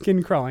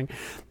 skin crawling.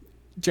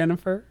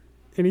 Jennifer,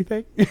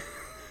 anything?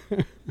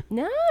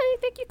 No, I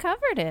think you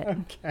covered it.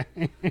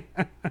 Okay.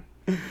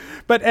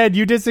 But Ed,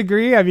 you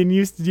disagree? I mean,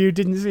 you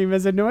didn't seem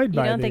as annoyed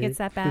by think it's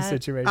that bad? The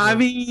situation. I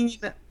mean,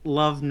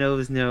 love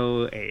knows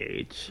no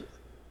age,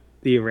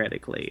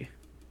 theoretically.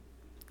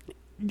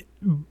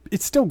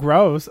 It's still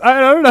gross. I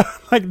don't know.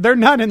 Like, they're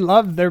not in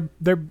love.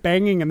 They're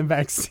banging in the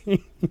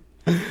backseat.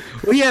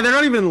 Well, yeah, they're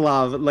not even in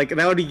love. Like,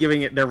 that would be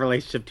giving their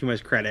relationship too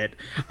much credit.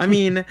 I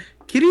mean,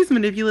 Kitty's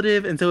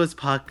manipulative, and so is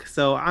Puck,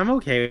 so I'm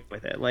okay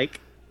with it. Like.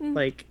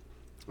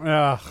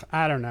 Ugh,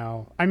 I don't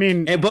know. I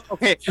mean,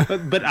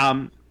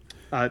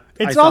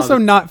 it's also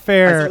not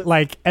fair.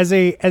 Like, as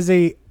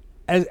a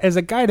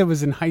guy that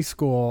was in high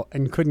school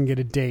and couldn't get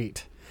a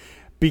date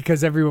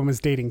because everyone was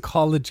dating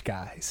college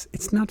guys,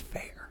 it's not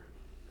fair.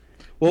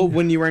 Well,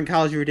 when you were in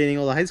college, you were dating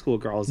all the high school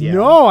girls. Yeah.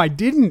 No, I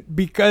didn't,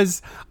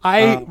 because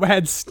I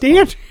had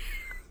standards.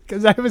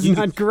 Because I was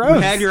not gross.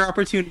 You had your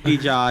opportunity,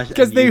 Josh,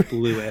 and you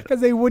blew it.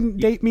 Because they wouldn't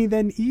date me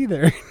then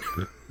either.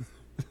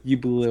 You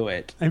blew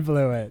it. I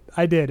blew it.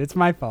 I did. It's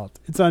my fault.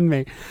 It's on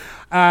me.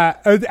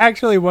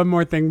 Actually, one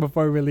more thing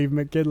before we leave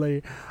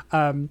McKinley.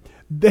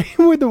 They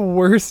were the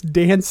worst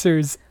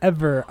dancers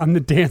ever on the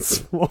dance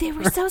floor. They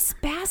were so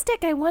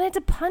spastic. I wanted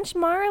to punch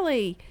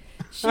Marley.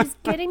 She's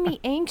getting me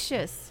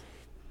anxious.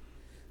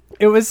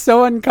 It was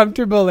so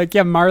uncomfortable. Like,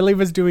 yeah, Marley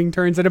was doing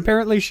turns, and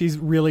apparently she's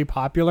really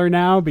popular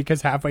now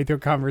because halfway through a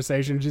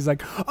conversation, she's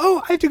like,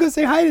 "Oh, I have to go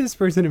say hi to this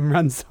person," and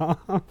runs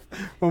off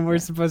when we're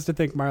supposed to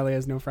think Marley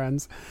has no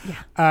friends.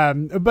 Yeah.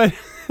 But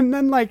and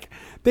then like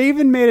they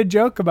even made a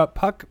joke about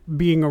Puck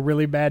being a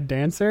really bad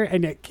dancer,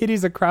 and yet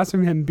Kitty's across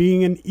from him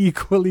being an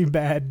equally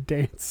bad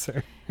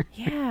dancer.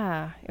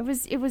 Yeah. It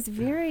was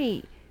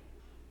very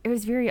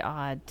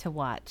odd to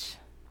watch.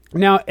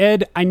 Now,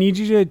 Ed, I need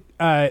you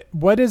to.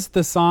 What is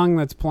the song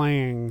that's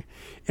playing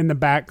in the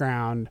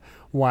background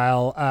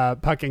while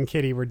Puck and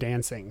Kitty were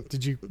dancing?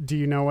 Do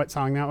you know what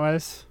song that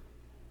was?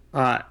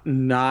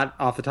 Not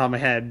off the top of my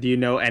head. Do you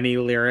know any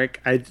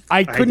lyric? I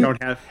couldn't.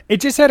 don't have. It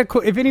just had a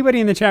cool. If anybody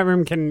in the chat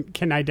room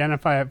can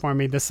identify it for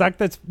me, the song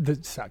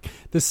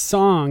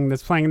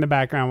that's playing in the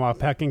background while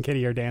Puck and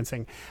Kitty are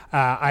dancing.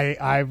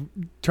 I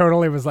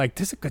totally was like,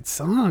 this is a good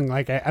song.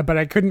 Like, but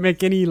I couldn't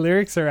make any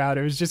lyrics out.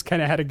 It was just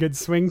kind of had a good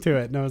swing to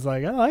it, and I was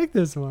like, I like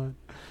this one,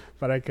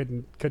 but I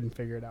couldn't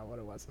figure it out what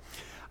it was.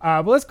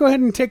 But let's go ahead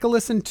and take a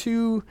listen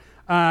to.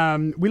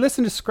 We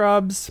listened to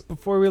Scrubs.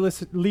 Before we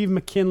leave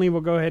McKinley,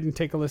 we'll go ahead and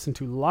take a listen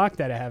to Locked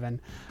Out of Heaven.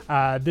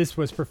 This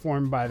was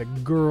performed by the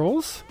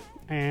girls,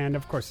 and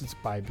of course it's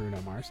by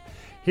Bruno Mars.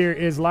 Here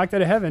is Locked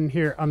Out of Heaven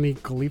here on the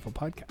Gleeful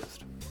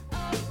Podcast.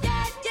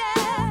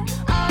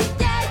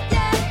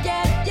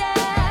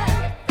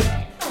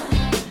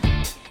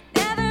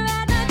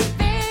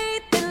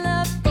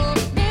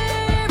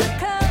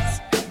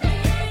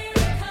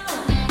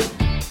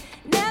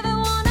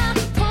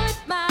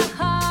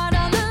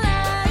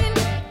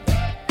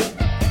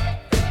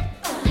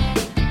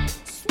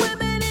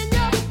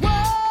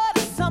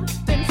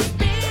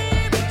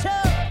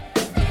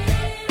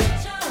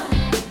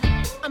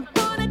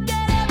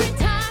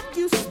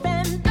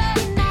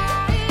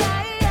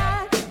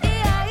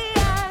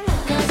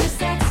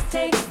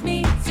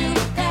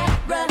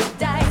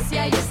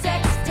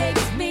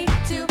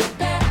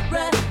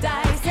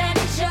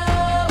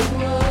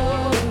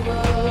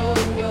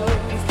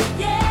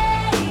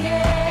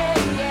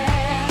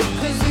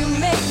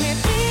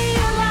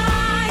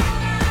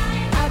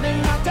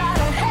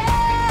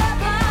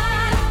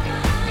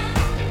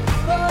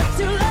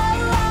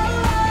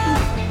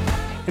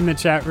 In the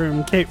chat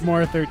room, Kate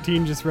Moore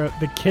 13 just wrote,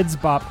 the Kids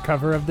Bop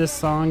cover of this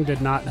song did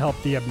not help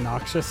the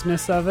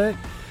obnoxiousness of it.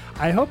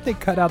 I hope they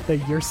cut out the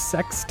 "Your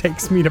sex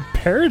takes me to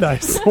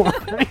paradise"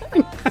 line.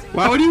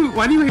 Why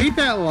do you hate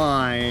that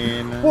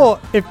line? Well,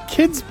 if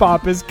Kids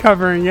Bop is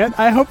covering it,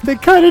 I hope they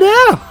cut it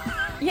out.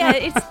 Yeah,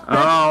 it's.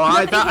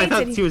 I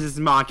thought she was just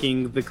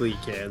mocking the Glee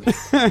kids.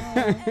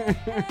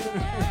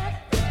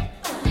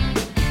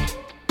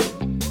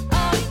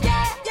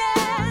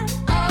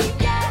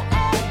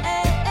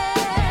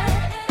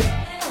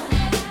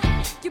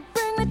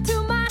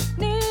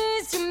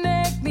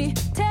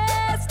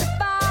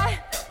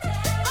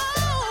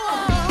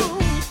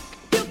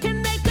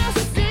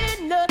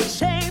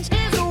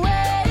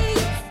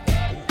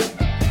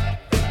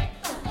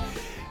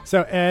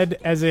 So, Ed,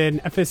 as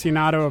an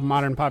aficionado of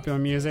modern popular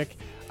music,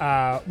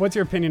 what's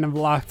your opinion of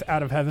Locked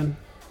Out of Heaven?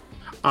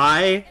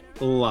 I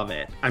love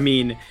it. I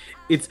mean,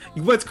 it's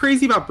what's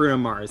crazy about Bruno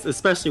Mars,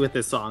 especially with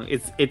this song.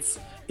 It's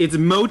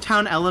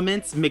Motown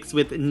elements mixed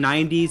with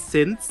 90s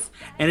synths,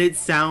 and it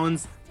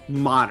sounds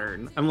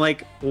modern. I'm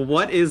like,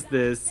 what is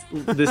this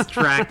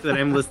track that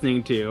I'm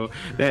listening to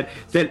that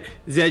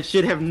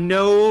should have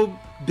no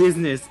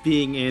business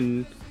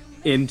being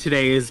in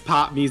today's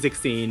pop music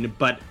scene,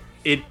 but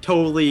it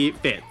totally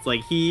fits.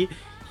 Like he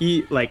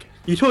like,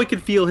 you totally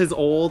could feel his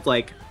old,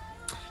 like,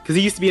 because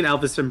he used to be an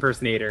Elvis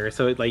impersonator,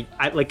 so it, like,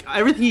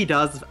 everything he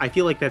does, I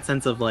feel like that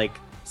sense of like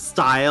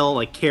style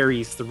like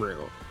carries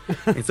through.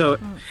 And so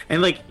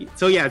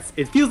yeah,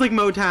 it feels like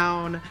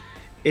Motown.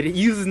 It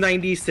uses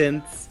 90s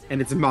synths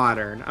and it's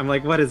modern. I'm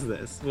like, what is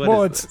this?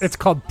 It's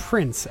called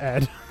Prince,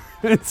 Ed.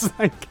 It's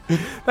like,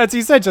 that's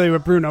essentially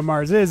what Bruno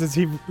Mars is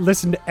he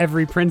listened to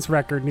every Prince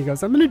record and he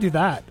goes, I'm going to do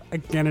that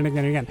again and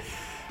again and again.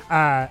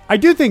 I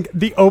do think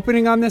the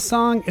opening on this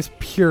song is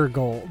pure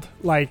gold.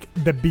 Like,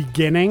 the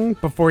beginning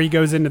before he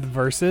goes into the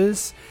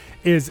verses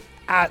is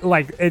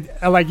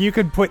like you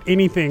could put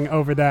anything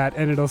over that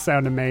and it'll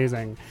sound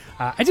amazing.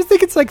 I just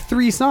think it's like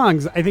 3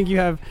 songs. I think you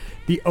have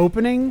the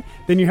opening,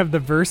 then you have the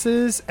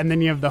verses, and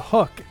then you have the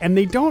hook, and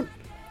they don't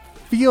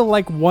feel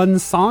like one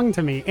song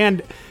to me.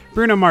 And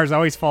Bruno Mars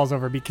always falls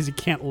over because he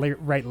can't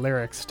write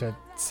lyrics to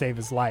save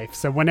his life.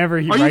 So whenever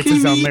he writes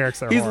his own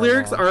lyrics, his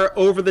lyrics are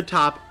over the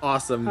top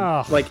awesome.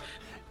 Oh. Like,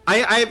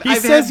 he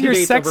says your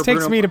sex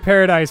takes me to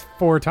paradise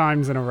 4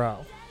 times in a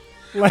row.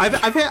 Like,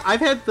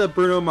 I've had the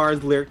Bruno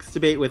Mars lyrics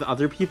debate with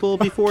other people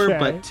before, okay.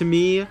 But to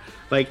me,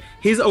 like,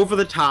 his over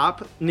the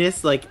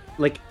topness,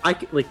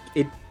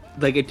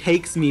 it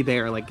takes me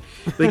there. Like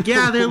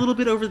yeah, they're a little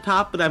bit over the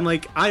top, but I'm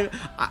like,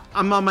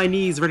 I'm on my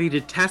knees ready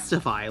to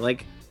testify.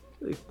 Like,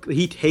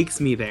 he takes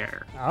me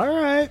there. All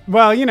right.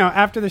 Well,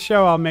 after the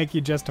show, I'll make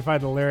you justify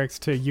the lyrics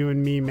to You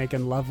and Me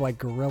Making Love Like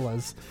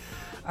Gorillas.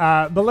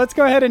 But let's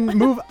go ahead and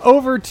move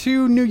over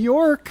to New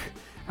York,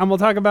 and we'll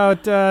talk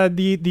about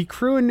the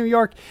crew in New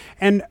York.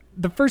 And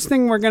the first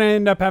thing we're going to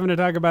end up having to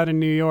talk about in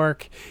New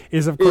York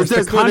is, of course, the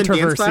There's more than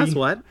dance controversy.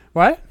 class?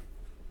 What?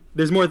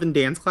 There's more than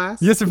dance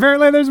class? Yes,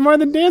 apparently there's more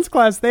than dance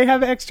class. They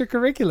have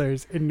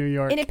extracurriculars in New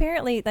York. And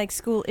apparently, like,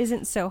 school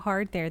isn't so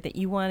hard there that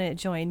you want to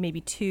join maybe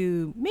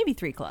 2, maybe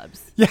 3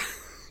 clubs. Yeah.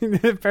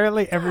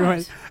 Apparently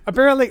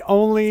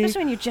only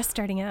Especially when you're just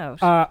starting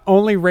out.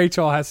 only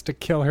Rachel has to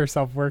kill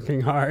herself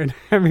working hard.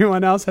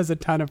 Everyone else has a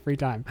ton of free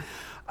time.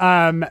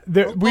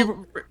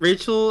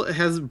 Rachel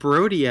has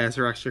Brody as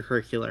her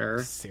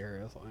extracurricular.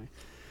 Seriously.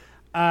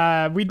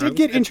 We did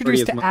get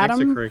introduced to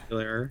Adam.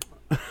 Extracurricular.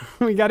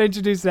 We got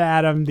introduced to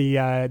Adam,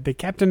 the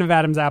captain of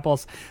Adam's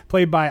Apples,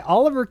 played by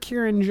Oliver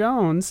Kieran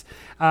Jones,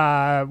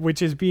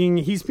 which is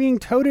he's being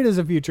touted as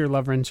a future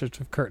love interest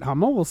of Kurt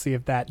Hummel. We'll see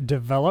if that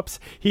develops.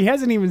 He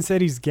hasn't even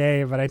said he's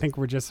gay, but I think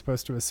we're just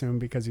supposed to assume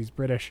because he's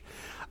British.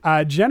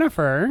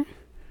 Jennifer,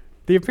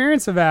 the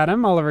appearance of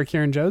Adam, Oliver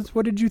Kieran Jones.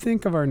 What did you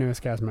think of our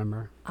newest cast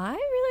member? I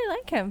really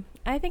like him.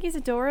 I think he's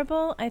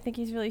adorable. I think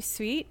he's really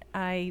sweet.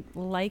 I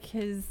like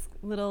his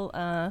little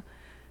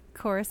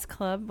chorus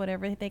club,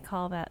 whatever they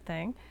call that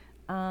thing.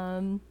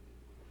 I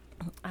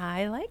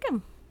like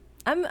him.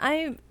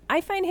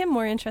 I find him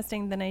more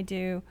interesting than I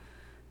do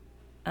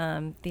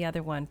the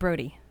other one,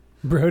 Brody.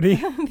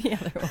 The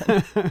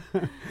other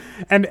one.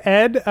 And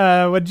Ed,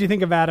 what did you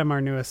think of Adam,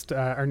 our newest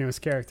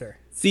character?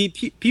 See,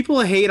 people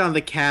hate on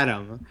the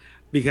Cadam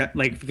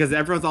because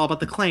everyone's all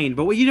about the Clane,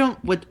 but what you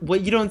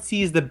don't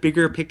see is the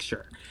bigger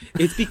picture.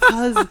 It's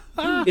because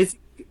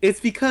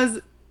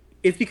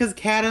it's because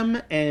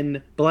Cadam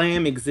and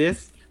Blam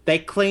exist,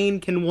 that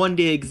Clane can one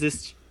day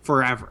exist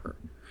forever.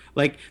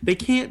 Like, they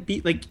can't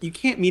be, like, you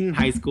can't meet in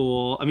high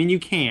school. I mean, you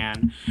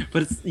can,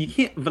 but you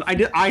can't. But I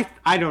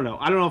don't know.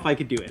 I don't know if I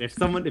could do it.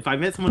 If I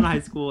met someone in high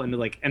school and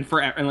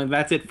forever, and like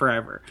that's it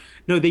forever.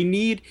 No, they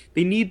need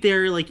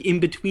their, like, in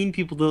between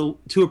people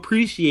to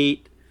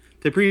appreciate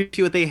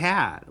what they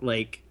had.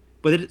 Like,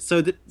 but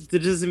that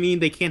doesn't mean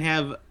they can't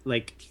have,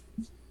 like,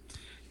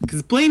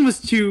 because Blaine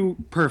was too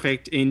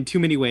perfect in too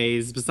many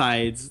ways.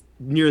 Besides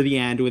near the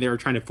end when they were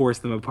trying to force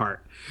them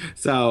apart.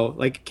 So,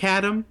 like,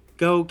 Cadam,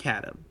 go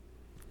Cadam.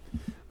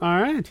 All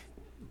right.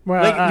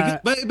 Well,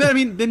 but I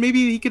mean, then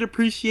maybe he could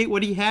appreciate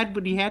what he had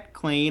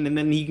Clane, and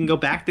then he can go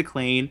back to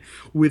Clane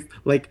with,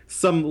 like,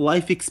 some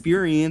life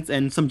experience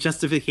and some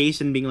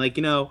justification, being like,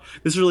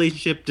 this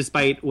relationship,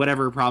 despite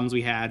whatever problems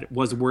we had,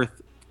 was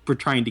worth for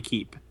trying to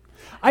keep.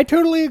 I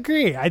totally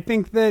agree. I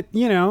think that,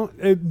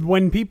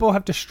 when people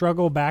have to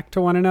struggle back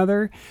to one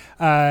another,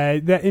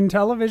 that in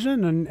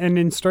television and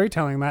in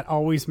storytelling, that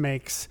always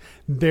makes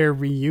their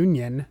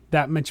reunion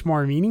that much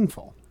more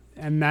meaningful.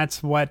 And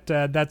that's why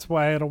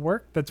it'll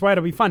work. That's why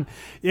it'll be fun.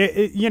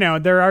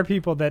 There are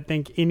people that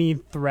think any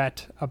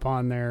threat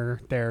upon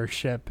their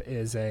ship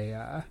is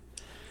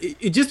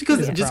just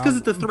because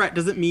it's a threat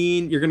doesn't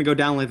mean you're going to go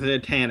down like the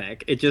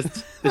Titanic. It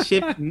just the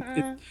ship.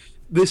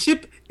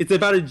 It's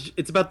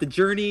about the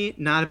journey,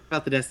 not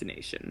about the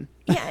destination.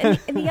 Yeah,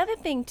 and the other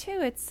thing too,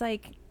 it's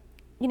like,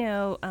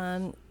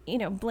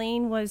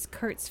 Blaine was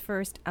Kurt's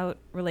first out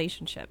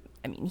relationship.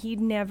 I mean, he'd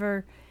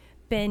never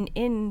been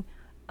in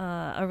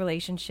a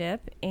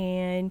relationship,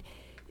 and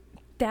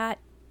that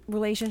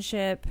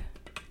relationship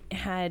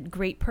had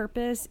great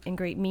purpose and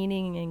great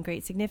meaning and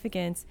great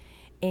significance,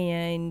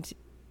 and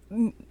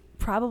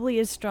probably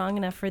is strong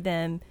enough for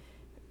them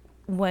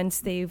once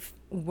they've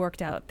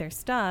worked out their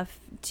stuff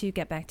to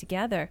get back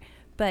together.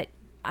 But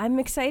I'm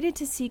excited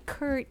to see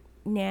Kurt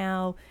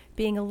now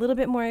being a little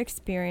bit more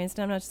experienced.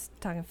 I'm not just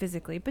talking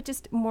physically, but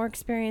just more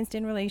experienced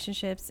in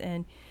relationships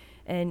and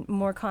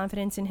more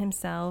confidence in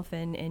himself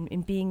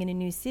and being in a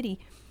new city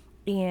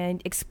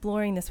and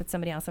exploring this with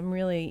somebody else. I'm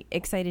really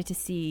excited to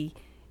see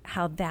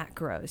how that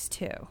grows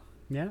too.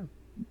 Yeah.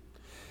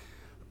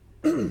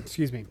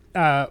 Excuse me.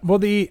 Well,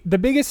 the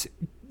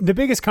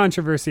biggest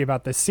controversy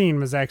about this scene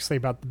was actually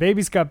about the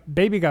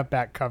Baby Got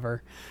Back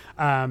cover.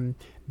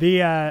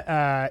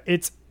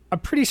 It's a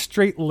pretty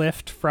straight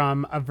lift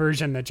from a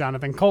version that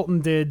Jonathan Colton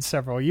did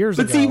several years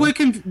ago. But see,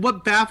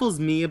 what baffles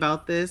me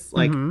about this,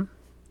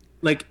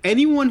 like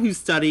anyone who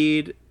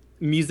studied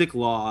music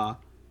law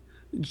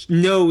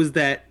knows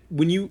that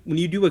when you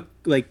do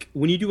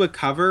a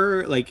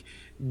cover,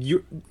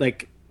 you're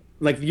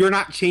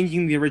not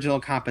changing the original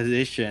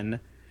composition.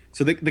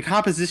 So the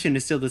composition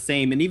is still the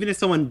same, and even if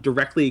someone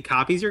directly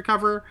copies your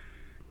cover,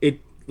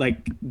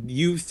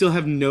 you still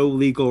have no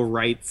legal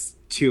rights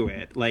to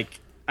it.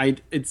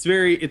 It's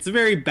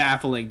very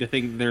baffling to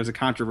think that there's a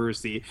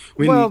controversy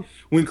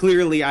when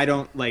clearly I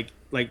don't like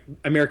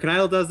American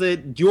Idol does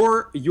it.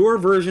 Your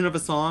version of a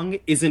song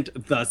isn't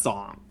the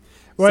song.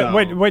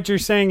 What you're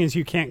saying is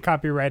you can't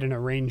copyright an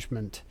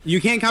arrangement.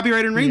 You can't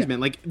copyright an arrangement.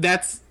 Yeah. Like,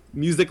 that's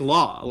music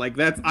law. Like,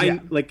 that's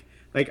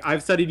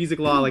I've studied music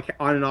law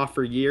on and off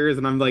for years,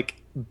 and I'm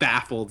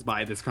baffled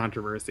by this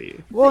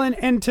controversy. Well,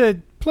 and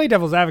to play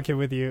devil's advocate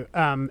with you,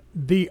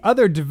 the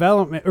other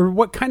development, or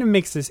what kind of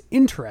makes this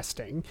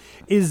interesting,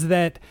 is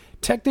that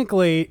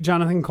technically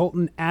Jonathan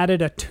Coulton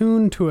added a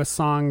tune to a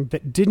song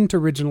that didn't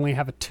originally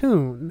have a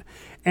tune,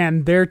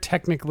 and they're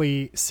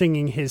technically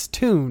singing his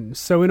tune.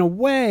 So in a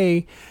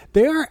way,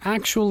 they are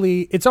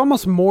actually, it's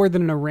almost more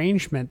than an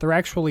arrangement. They're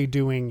actually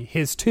doing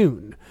his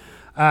tune.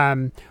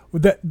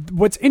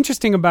 What's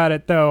interesting about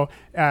it, though,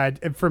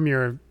 from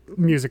your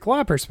music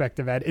law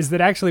perspective, Ed, is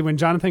that actually when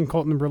Jonathan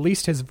Coulton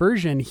released his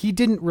version, he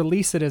didn't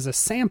release it as a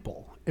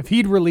sample. If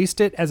he'd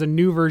released it as a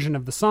new version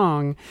of the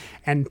song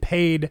and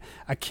paid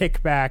a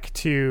kickback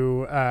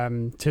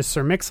to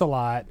Sir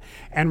Mix-a-Lot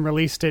and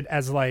released it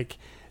as like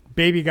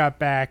Baby Got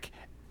Back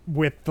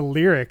with the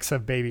lyrics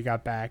of Baby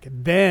Got Back,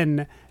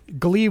 then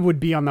Glee would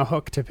be on the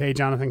hook to pay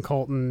Jonathan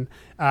Coulton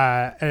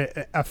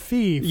a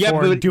fee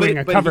for doing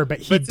a cover, but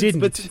he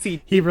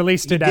didn't. He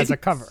released it as a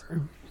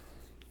cover.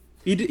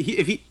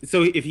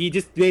 If he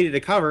just made it a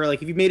cover,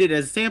 like if you made it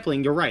as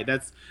sampling, you're right.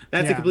 That's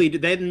a complete.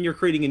 Then you're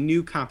creating a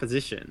new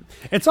composition.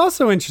 It's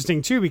also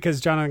interesting too because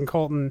Jonathan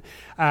Coulton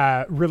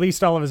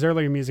released all of his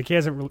earlier music.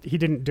 He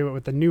didn't do it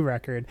with the new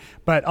record,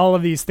 but all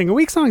of these Thing a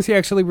Week songs he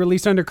actually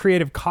released under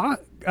Creative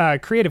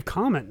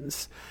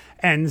Commons,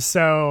 and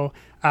so.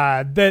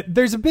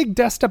 There's a big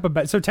dust up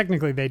about, so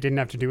technically they didn't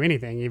have to do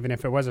anything, even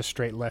if it was a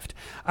straight lift.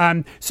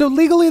 So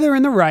legally they're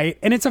in the right,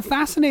 and it's a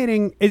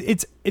fascinating,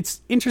 it's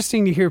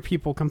interesting to hear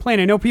people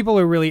complain. I know people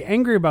are really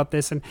angry about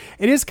this, and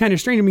it is kind of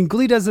strange. I mean,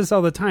 Glee does this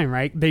all the time,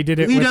 right? They did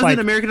it Glee with does like, it,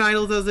 American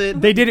Idol does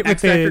it, they did it with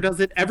X Factor does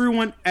it, every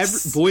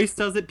Voice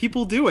does it,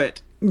 people do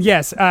it.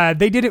 Yes,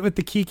 they did it with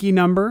the Kiki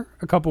number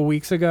a couple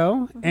weeks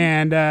ago,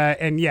 and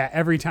yeah,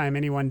 every time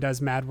anyone does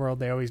Mad World,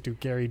 they always do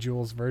Gary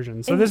Jules'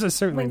 version. So this is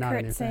certainly not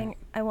a new saying, thing.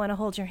 "I want to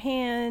hold your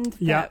hand."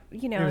 Yeah,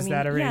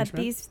 that arrangement.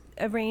 These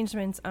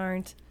arrangements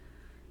aren't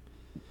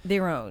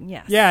their own.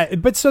 Yes. Yeah,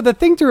 but so the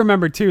thing to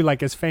remember too,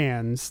 like as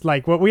fans,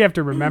 like what we have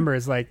to remember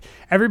is like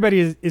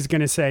everybody is going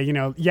to say,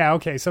 yeah,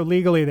 okay, so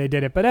legally they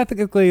did it, but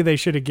ethically they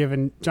should have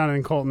given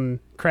Jonathan Coulton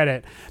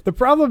credit. The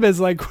problem is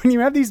like when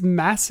you have these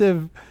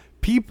massive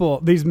people,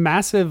 these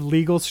massive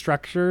legal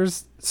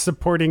structures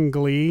supporting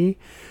Glee,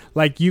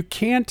 like you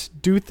can't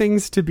do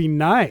things to be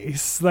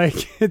nice.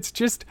 Like it's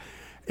just,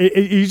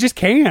 you just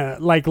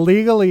can't. Like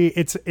legally,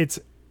 it's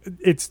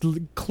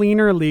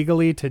cleaner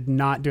legally to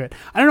not do it.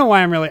 I don't know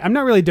why I'm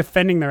not really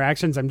defending their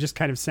actions. I'm just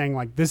kind of saying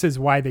like this is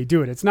why they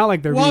do it. It's not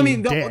like they're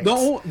being dicks,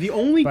 the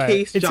only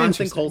case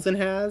Jonathan Coulton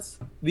has,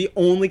 the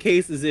only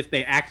case is if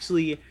they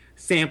actually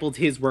sampled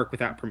his work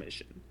without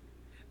permission.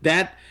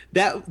 That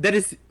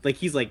is like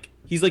he's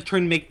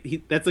trying to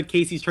make that's the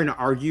case he's trying to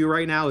argue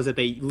right now, is that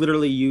they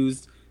literally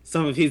used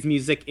some of his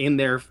music in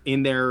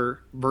their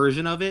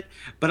version of it.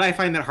 But I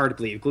find that hard to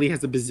believe. Glee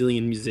has a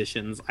bazillion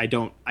musicians.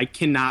 I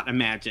cannot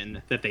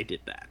imagine that they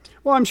did that.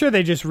 Well, I'm sure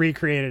they just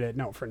recreated it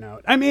note for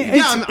note. I mean,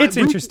 it's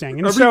interesting.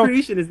 And so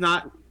recreation is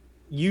not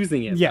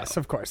using it. Yes,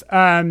 of course.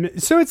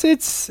 So but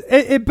it's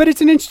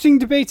an interesting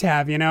debate to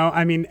have.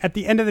 I mean, at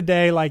the end of the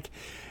day, like.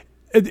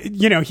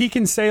 He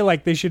can say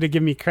like they should have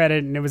given me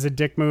credit and it was a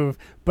dick move,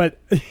 but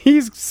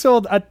he's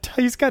got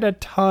a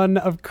ton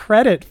of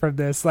credit from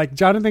this. Like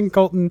Jonathan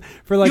Coulton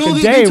for like a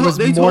day was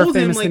more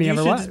famous than he ever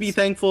was. You should just be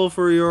thankful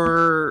for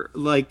your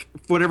like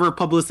whatever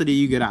publicity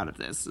you get out of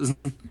this,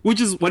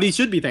 which is what he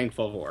should be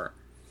thankful for.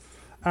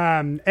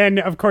 And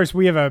of course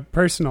we have a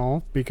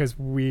personal, because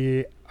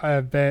we've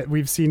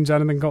seen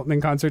Jonathan Coulton in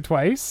concert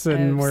twice,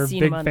 and we're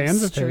big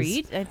fans of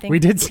his. I think we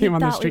did see him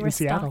on the street in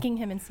Seattle. Stalking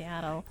him in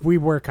Seattle. We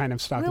were kind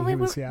of stalking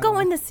him in Seattle. We were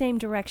going the same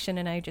direction,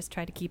 and I just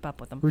tried to keep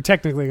up with him. We're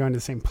technically going to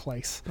the same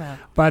place. Wow.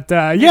 But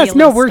yes,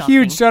 no, we're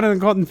huge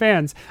Jonathan Coulton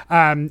fans.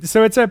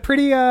 So it's a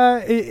pretty,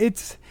 yeah,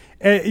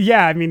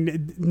 I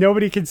mean,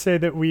 nobody can say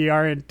that we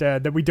aren't,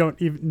 that we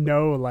don't even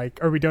know,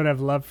 like, or we don't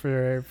have love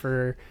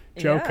for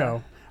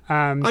Joko. Yeah.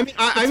 I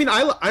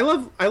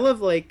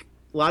love like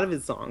a lot of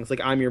his songs, like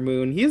I'm Your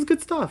Moon. He has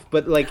good stuff,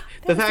 but like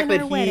the fact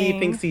that he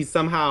thinks he's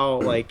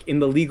somehow like in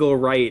the legal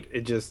right,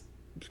 it just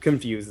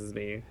confuses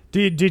me.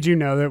 Did you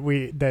know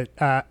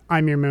that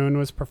I'm Your Moon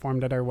was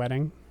performed at our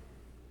wedding?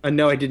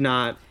 No, I did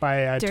not. By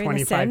a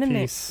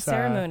 25-piece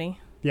ceremony.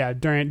 Yeah,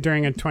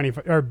 during a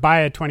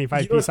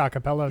 25-piece a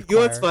cappella choir. You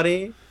know what's funny?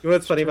 You know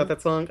what's funny about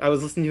that song? I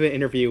was listening to an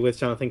interview with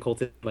Jonathan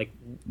Coulton like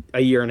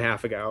a year and a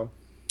half ago,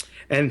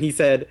 and he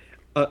said.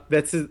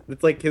 It's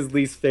like his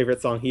least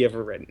favorite song he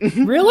ever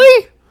written.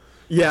 Really?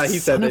 Yeah, he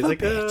said that. He's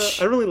like, I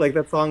don't really like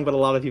that song, but a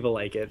lot of people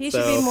like it. He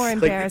should be more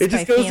embarrassed. It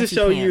just goes to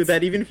show you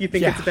that even if you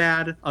think it's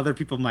bad, other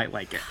people might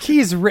like it.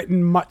 He's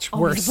written much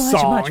worse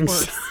songs. Much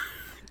worse.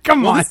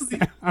 Come on.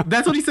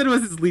 That's what he said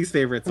was his least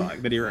favorite song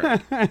that he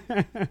wrote.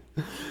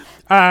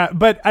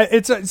 But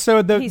it's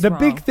so the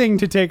big thing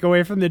to take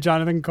away from the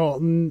Jonathan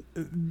Coulton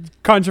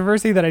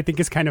controversy that I think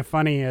is kind of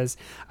funny is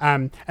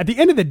at the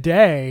end of the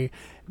day,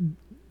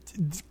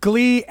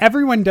 Glee,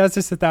 everyone does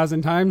this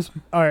 1,000 times,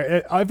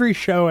 or every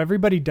show,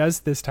 everybody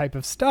does this type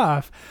of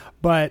stuff,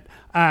 but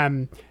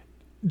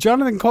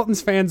Jonathan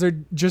Coulton's fans are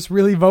just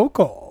really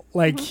vocal.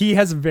 Like he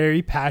has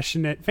very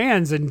passionate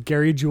fans, and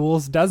Gary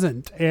Jules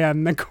doesn't.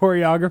 And the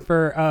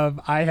choreographer of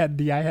I had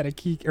a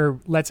Kiki, or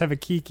Let's Have a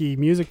Kiki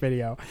music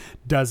video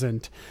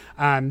doesn't.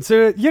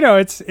 So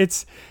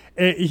it's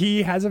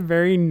he has a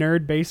very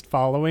nerd-based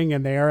following,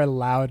 and they are a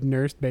loud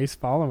nerd-based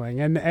following,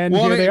 and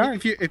Well, here I they mean,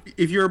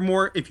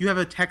 are. if you have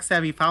a tech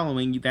savvy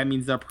following, that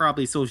means they're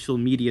probably social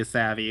media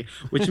savvy,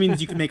 which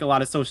means you can make a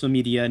lot of social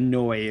media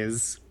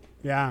noise.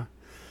 Yeah.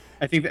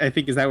 I think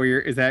is that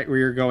where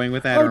you're going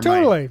with that? Oh, or am I-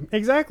 totally,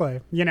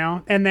 exactly. You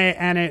know, and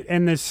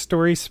the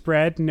story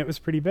spread, and it was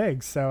pretty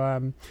big.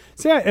 So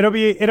yeah, it'll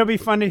be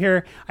fun to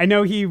hear. I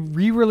know he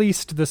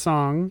re-released the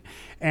song,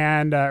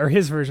 and or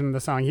his version of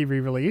the song he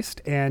re-released,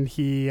 and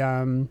he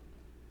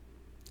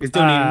He's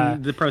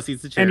donating the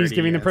proceeds to charity, and he's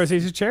giving the yes.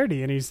 proceeds to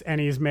charity, and he's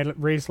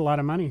raised a lot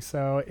of money.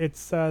 So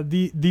it's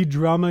the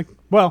drama.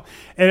 Well,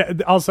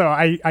 also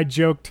I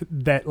joked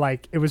that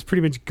like it was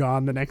pretty much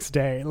gone the next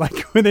day.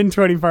 Like within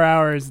 24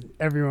 hours,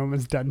 everyone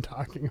was done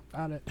talking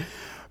about it.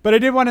 But I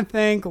did want to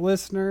thank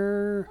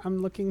listener.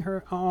 I'm looking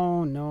her.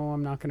 Oh no,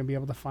 I'm not going to be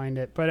able to find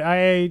it. But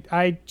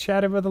I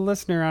chatted with a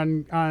listener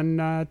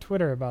on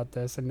Twitter about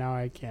this, and now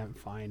I can't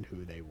find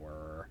who they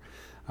were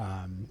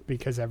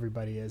because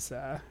everybody is.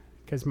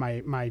 Because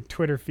my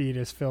Twitter feed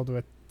is filled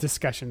with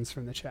discussions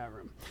from the chat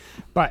room.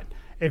 But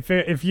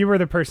if you were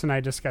the person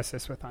I discussed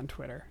this with on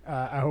Twitter,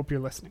 I hope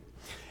you're listening.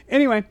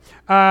 Anyway,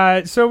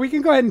 so we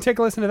can go ahead and take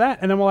a listen to that,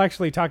 and then we'll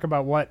actually talk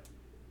about what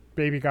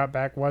Baby Got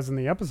Back was in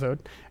the episode,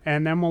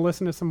 and then we'll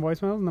listen to some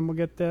voicemails, and then we'll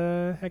get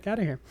the heck out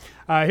of here.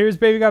 Here's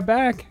Baby Got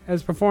Back,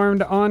 as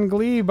performed on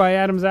Glee by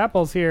Adam's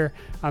Apples here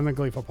on the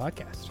Gleeful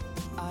Podcast.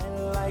 I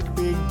like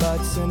big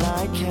butts and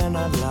I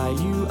cannot lie.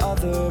 You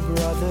other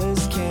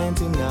brothers can't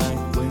deny.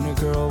 When a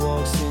girl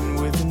walks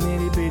in with a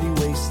nitty bitty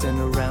waist and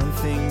a round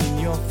thing in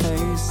your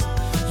face,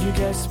 you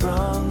get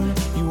sprung,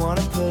 you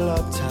wanna pull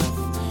up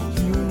tough.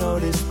 You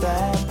notice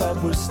that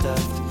butt was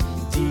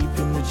stuffed deep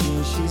in the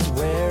jeans she's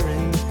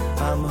wearing.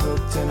 I'm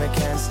hooked and I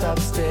can't stop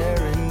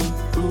staring.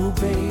 Ooh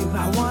babe,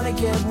 I wanna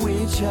get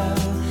with ya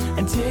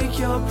and take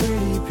your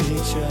pretty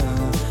picture.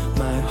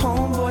 My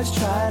homeboys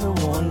try to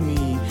warn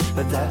me,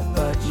 but that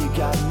butt you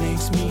got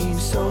makes me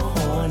so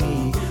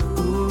horny.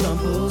 Ooh,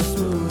 rumple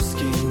smooth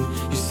skin.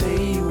 You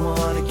say you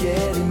wanna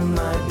get in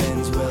my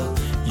Benz. Well,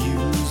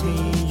 use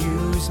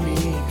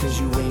me, cause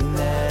you ain't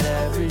that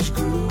average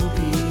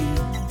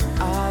groupie.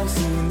 I've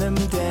seen them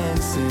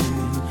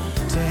dancing,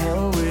 to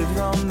hell with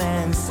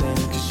romancing.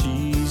 Cause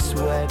she's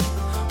wet,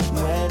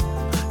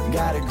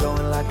 got it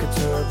going like a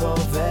turbo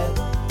vet.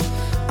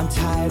 I'm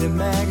tired of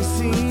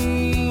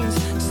magazines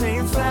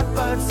saying flat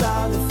butts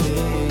are the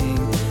thing.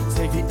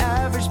 Take the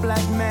average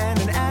black man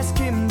and ask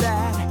him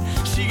that.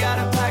 She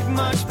gotta pack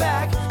much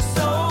back.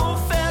 So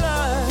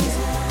fellas,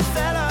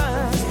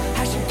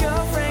 how's your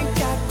girlfriend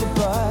got the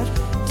butt?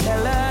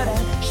 Tell her to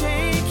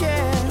shake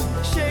it,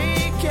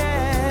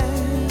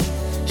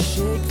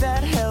 shake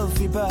that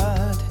healthy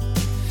butt.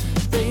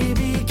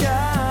 Baby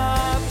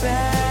got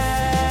back.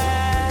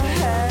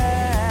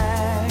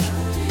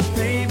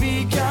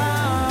 Baby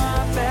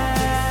got back.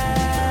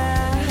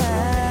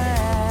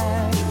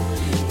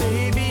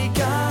 Baby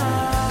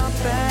got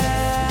back.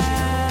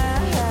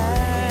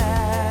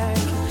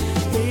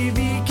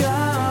 Baby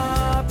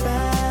got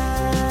back.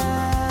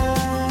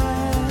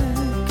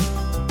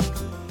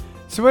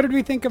 So what did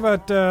we think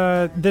about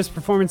this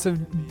performance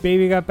of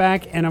Baby Got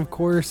Back, and of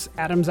course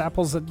Adam's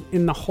Apples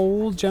in the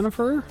hole,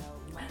 Jennifer?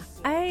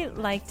 I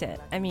liked it.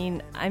 I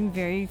mean, I'm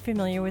very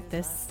familiar with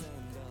this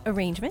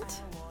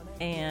arrangement,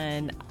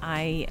 and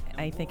I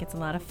think it's a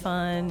lot of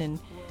fun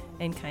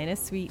and kind of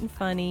sweet and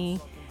funny.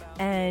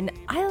 And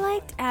I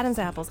liked Adam's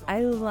Apples.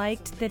 I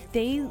liked that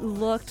they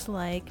looked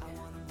like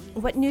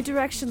what New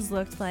Directions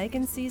looked like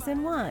in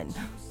season 1.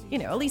 You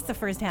know, at least the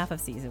first half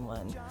of season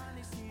 1.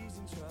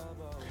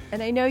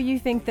 And I know you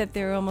think that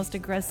they're almost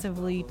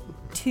aggressively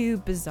too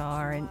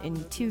bizarre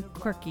and too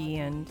quirky,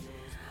 and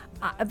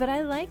but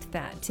I liked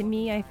that. To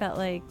me, I felt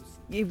like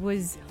it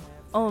was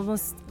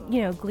almost,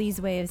 you know, Glee's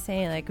way of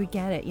saying, like, we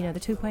get it. You know, the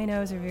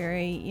 2.0s are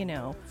very, you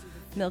know,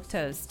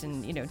 milquetoast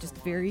and, you know, just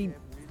very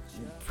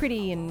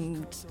pretty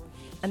and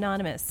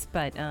anonymous.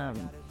 But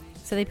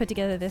so they put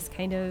together this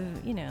kind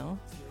of, you know,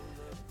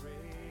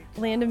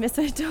 Land of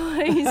Misfit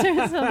Toys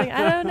or something.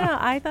 I don't know.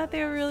 I thought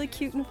they were really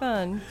cute and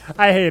fun.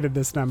 I hated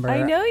this number.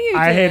 I know you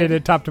I did. hated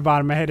it top to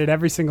bottom. I hated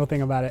every single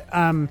thing about it.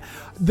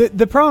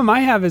 The problem I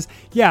have is,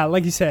 yeah,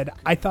 like you said,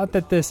 I thought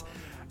that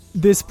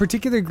this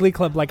particular Glee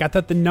Club, like, I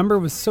thought the number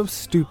was so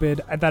stupid.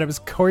 I thought it was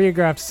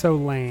choreographed so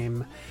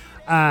lame.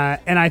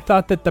 And I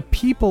thought that the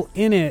people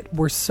in it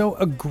were so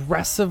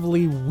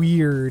aggressively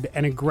weird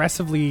and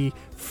aggressively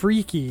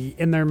freaky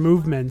in their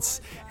movements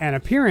and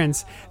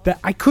appearance that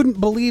I couldn't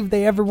believe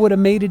they ever would have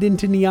made it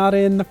into Niata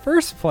in the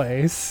first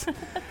place.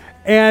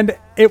 And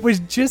it was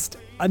just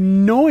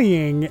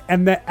annoying.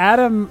 And that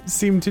Adam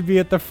seemed to be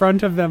at the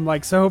front of them,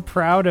 like, so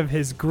proud of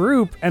his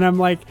group. And I'm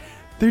like,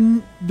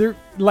 they're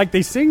like,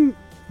 they sing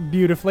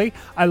beautifully.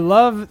 I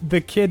love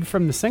the kid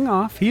from the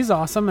sing-off. He's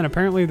awesome, and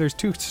apparently there's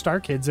 2 star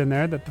kids in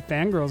there that the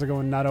fangirls are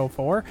going nutto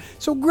for.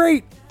 So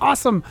great,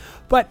 awesome,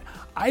 but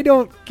I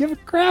don't give a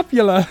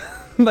crapula.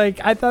 Like,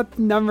 I thought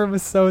the number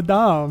was so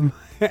dumb,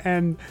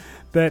 and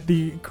that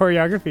the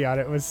choreography on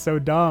it was so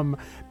dumb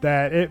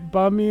that it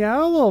bummed me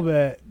out a little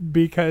bit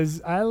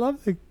because I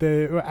love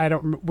the I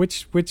don't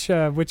which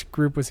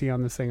group was he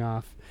on the Sing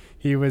Off?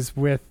 He was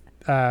with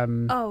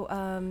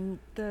the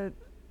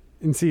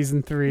in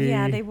season 3.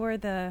 Yeah, they wore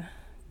the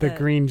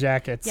green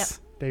jackets. Yep.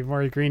 They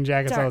wore green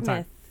jackets all the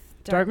time.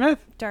 Dartmouth?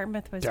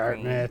 Dartmouth was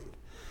Dartmouth. green.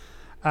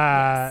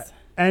 Yes.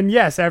 And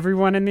yes,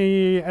 everyone in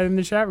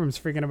the chat room is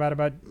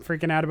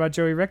freaking out about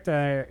Joey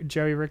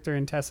Richter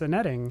and Tessa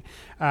Netting.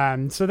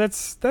 So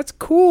that's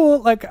cool.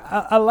 Like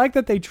I like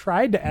that they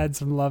tried to add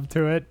some love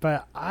to it,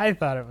 but I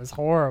thought it was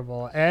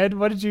horrible. Ed,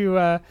 what did you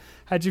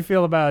how'd you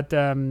feel about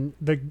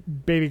the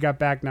Baby Got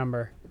Back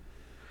number?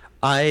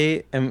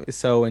 I am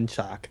so in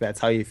shock. That's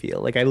how you feel.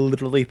 Like I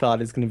literally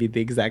thought it's going to be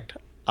the exact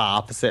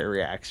opposite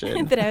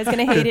reaction. That I was going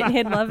to hate it and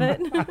he'd love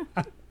it.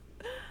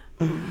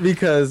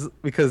 because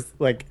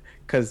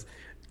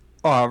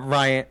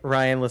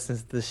Ryan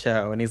listens to the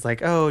show and he's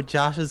like, oh,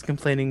 Josh is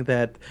complaining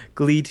that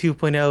Glee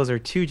 2.0s are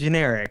too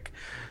generic.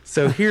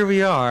 So here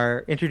we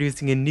are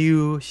introducing a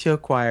new show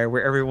choir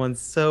where everyone's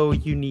so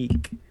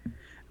unique.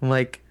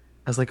 I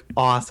was like,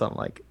 awesome.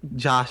 Like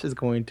Josh is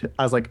going to,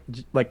 I was like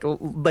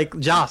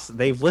Josh,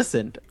 they've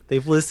listened.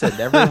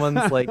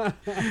 Everyone's like,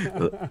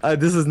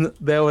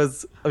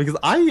 because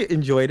I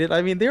enjoyed it.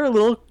 I mean, they were a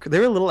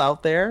little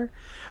out there,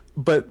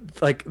 but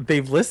like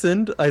they've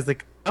listened. I was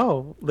like,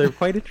 oh, they're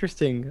quite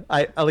interesting.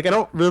 I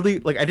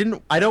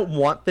don't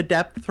want the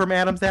depth from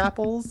Adam's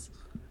Apples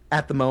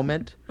at the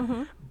moment.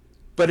 Mm-hmm.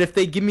 But if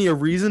they give me a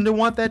reason to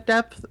want that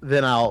depth,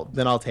 then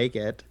I'll take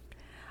it.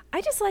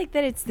 I just like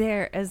that it's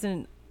there as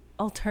an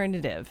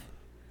alternative.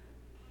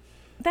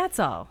 That's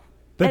all.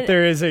 That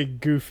there is a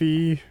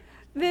goofy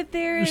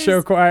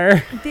show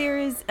choir. There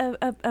is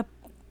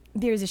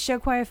there's a show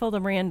choir full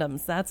of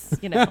randoms. That's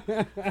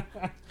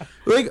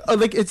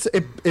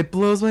it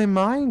blows my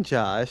mind,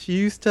 Josh. You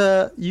used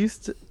to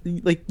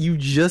like you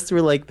just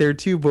were like they're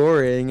too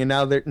boring, and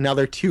now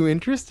they're too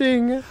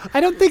interesting. I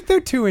don't think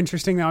they're too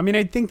interesting though. I mean,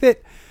 I think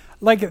that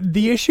like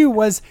the issue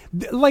was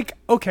like,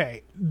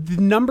 okay, the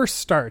number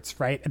starts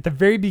right at the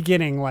very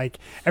beginning, like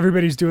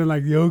everybody's doing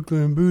like the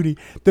Oakland booty.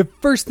 The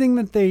first thing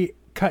that they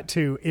cut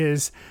to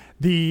is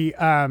the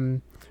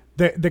kind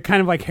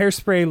of like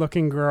Hairspray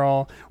looking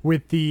girl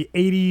with the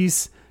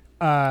 80s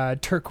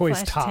turquoise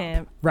Flash top,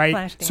 tam- right?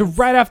 flash So dance.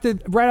 right off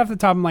the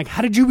top, I'm like,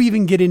 how did you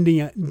even get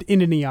into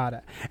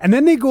Niata? And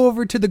then they go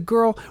over to the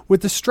girl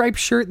with the striped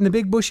shirt and the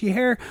big bushy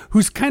hair,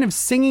 who's kind of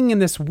singing in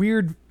this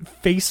weird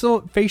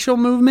facial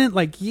movement,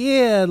 like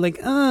like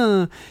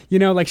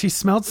she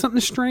smelled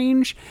something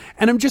strange.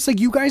 And I'm just like,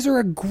 you guys are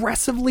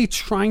aggressively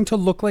trying to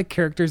look like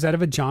characters out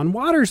of a John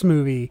Waters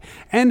movie,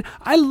 and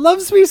I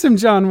loves me some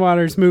John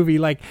Waters movie.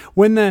 Like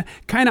when the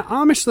kind of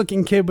Amish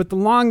looking kid with the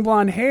long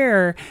blonde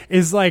hair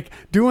is like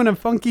doing a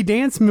funky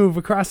dance move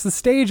across the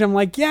stage, I'm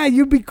like, yeah,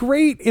 you'd be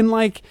great in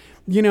like,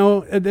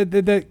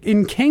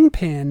 in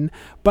Kingpin.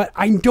 But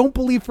I don't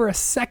believe for a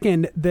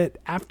second that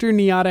after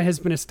Niata has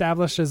been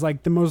established as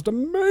like the most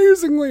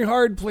amazingly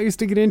hard place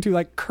to get into,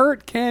 like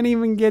Kurt can't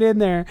even get in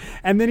there,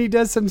 and then he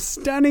does some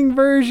stunning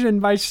version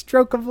by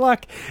stroke of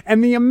luck,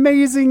 and the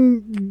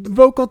amazing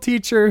vocal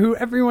teacher who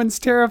everyone's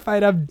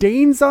terrified of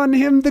deigns on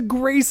him the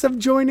grace of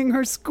joining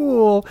her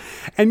school,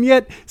 and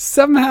yet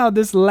somehow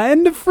this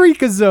land of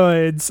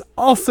freakazoids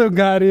also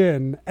got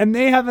in, and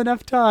they have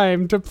enough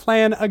time to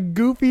plan a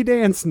goofy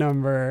dance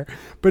number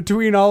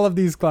between all of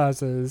these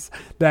classes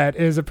that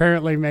is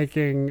apparently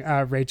making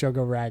Rachel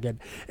go ragged.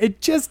 It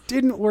just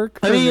didn't work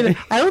for me.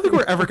 I don't think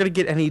we're ever going to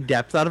get any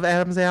depth out of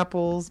Adam's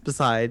Apples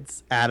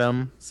besides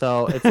Adam.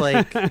 So it's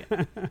like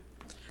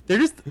they're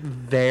just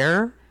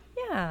there.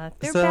 Yeah,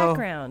 their So-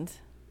 background.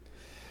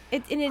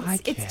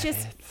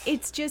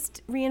 It's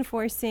just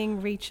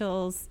reinforcing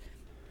Rachel's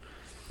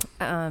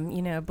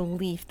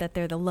belief that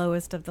they're the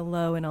lowest of the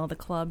low in all the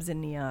clubs in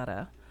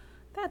Niata.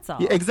 That's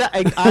all. Yeah,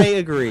 exactly. I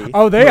agree.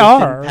 Oh, they Motion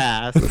are.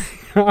 Pass.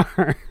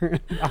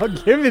 I'll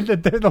give it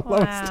that they're the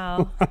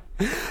Wow.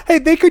 lowest. Hey,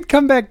 they could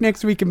come back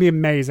next week and be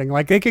amazing.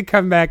 Like they could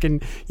come back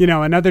and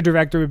another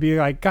director would be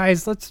like,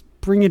 guys, let's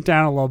bring it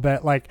down a little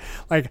bit, like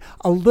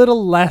a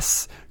little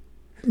less,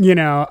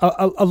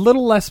 a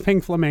little less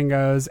Pink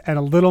Flamingos and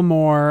a little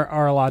more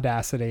Oral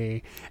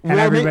Audacity, and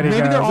everybody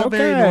maybe goes, they're all okay.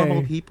 very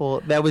normal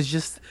people. That was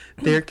just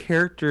their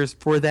characters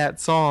for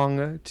that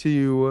song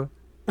to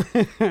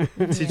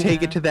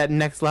take it to that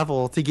next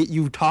level, to get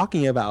you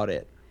talking about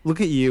it. Look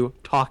at you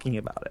talking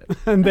about it.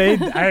 And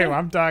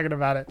I'm talking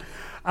about it.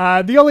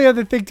 The only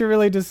other thing to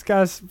really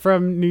discuss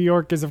from New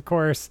York is, of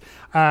course,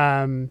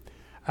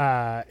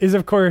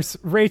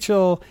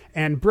 Rachel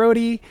and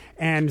Brody.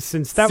 And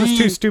since that was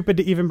too stupid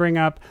to even bring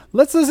up,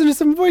 let's listen to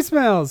some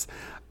voicemails.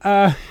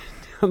 But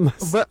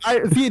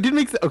it didn't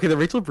make sense. Okay, the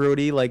Rachel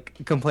Brody like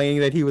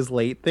complaining that he was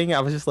late thing, I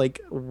was just like,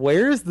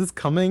 where is this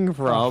coming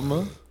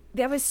from?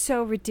 That was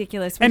so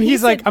ridiculous. When And he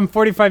he's like, said- I'm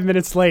 45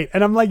 minutes late.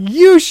 And I'm like,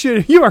 you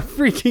are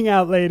freaking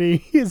out, lady.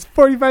 He is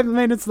 45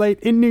 minutes late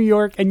in New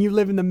York and you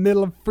live in the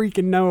middle of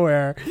freaking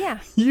nowhere. Yeah.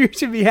 You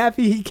should be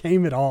happy he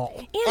came at all.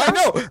 And I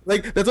know.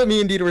 Like, that's what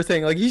me and Dieter were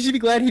saying. Like, you should be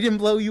glad he didn't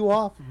blow you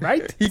off.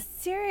 Right? He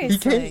seriously.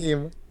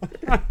 came.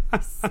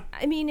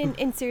 I mean,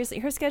 and seriously,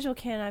 her schedule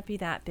cannot be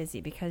that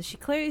busy because she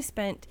clearly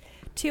spent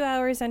 2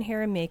 hours on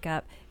hair and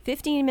makeup,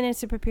 15 minutes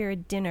to prepare a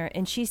dinner,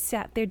 and she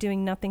sat there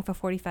doing nothing for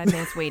 45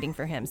 minutes waiting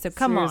for him. So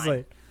come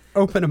Seriously.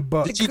 Open a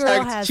book. on. She Girl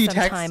text- has she some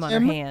texted time on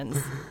him? her hands.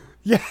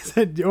 Yes.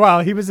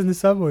 Well, he was in the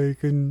subway.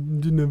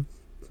 Didn't have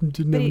But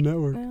a he-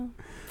 network. well,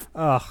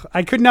 Ugh,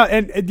 I could not.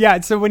 And yeah,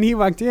 so when he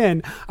walked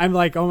in, I'm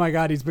like, oh my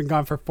God, he's been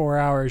gone for 4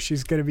 hours.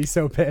 She's going to be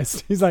so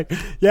pissed. He's like,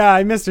 yeah,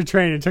 I missed a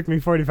train. It took me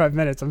 45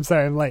 minutes. I'm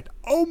sorry, I'm late.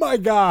 Oh my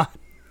God.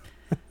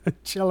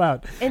 Chill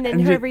out. and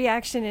then her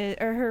reaction is,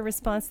 or her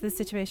response to the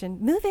situation,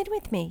 move in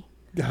with me.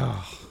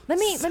 Let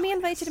me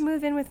invite you to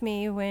move in with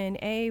me when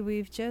A,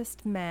 we've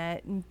just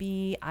met, and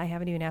B, I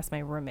haven't even asked my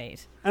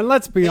roommate. And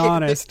let's be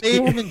honest.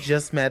 They haven't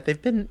just met.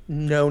 They've been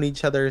known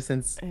each other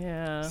since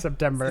Yeah.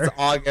 September.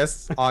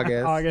 August.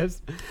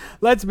 August.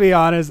 Let's be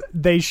honest.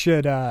 They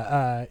should.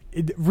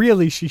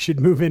 Really, she should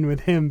move in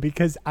with him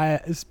because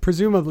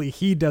presumably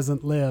he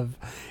doesn't live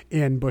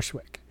in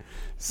Bushwick.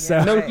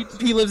 So No,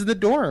 he lives in the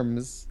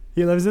dorms.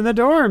 he lives in the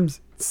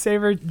dorms.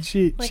 Save her. Like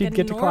She'd a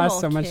get to class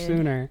so normal much kid.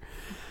 sooner.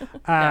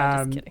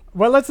 I'm just kidding.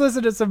 Well, let's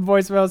listen to some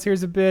voicemails.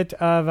 Here's a bit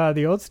of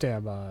the old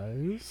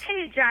standbys.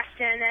 Hey, Josh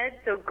and Ed.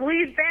 So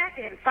Glee's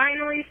back, and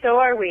finally, so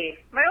are we.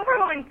 My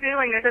overwhelming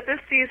feeling is that this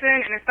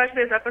season, and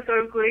especially this episode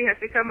of Glee, has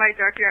become my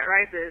Dark Knight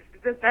Rises,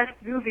 the best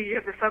movie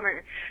of the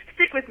summer.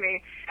 Stick with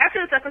me.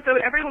 After this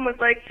episode, everyone was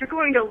like, you're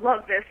going to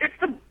love this. It's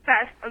the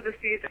best of the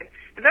season.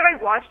 And then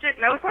I watched it,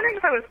 and I was wondering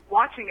if I was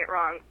watching it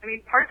wrong. I mean,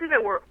 parts of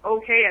it were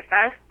okay at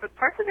best, but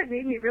parts of it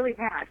made me really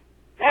mad.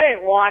 I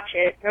didn't watch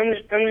it. I'm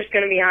just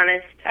going to be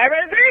honest. I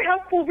read a very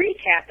helpful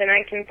recap, and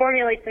I can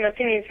formulate some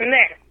opinions from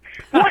there.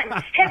 One,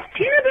 has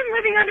Tina been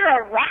living under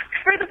a rock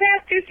for the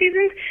past 2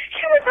 seasons?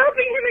 She was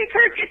helping him and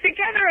Kurt get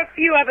together a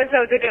few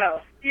episodes ago.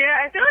 Yeah,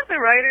 I feel like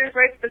the writers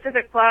write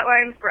specific plot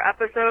lines for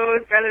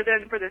episodes rather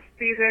than for the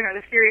season or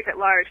the series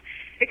at large.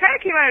 It kind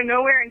of came out of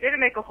nowhere and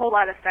didn't make a whole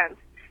lot of sense.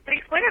 They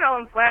explain it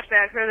all in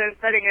flashbacks rather than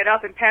setting it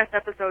up in past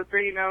episodes where,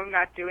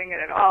 not doing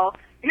it at all.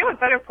 You know what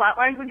better plot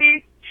lines would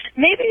be?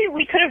 Maybe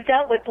we could have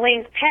dealt with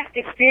Blaine's past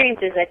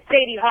experiences at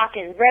Sadie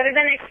Hawkins rather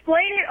than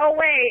explain it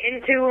away in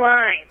 2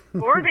 lines.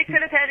 Or they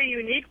could have had a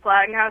unique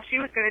plot in how she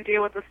was going to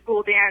deal with the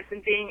school dance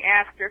and being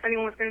asked or if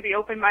anyone was going to be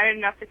open-minded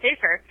enough to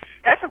take her.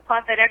 That's a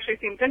plot that actually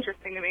seems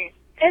interesting to me.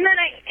 And then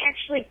I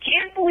actually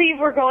can't believe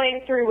we're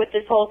going through with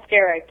this whole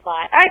steroid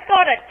plot. I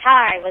thought a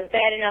tie was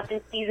bad enough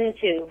in season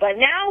 2, but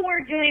now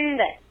we're doing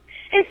this.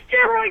 And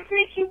steroids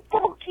make you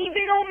bulky.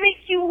 They don't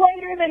make you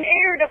lighter than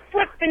air to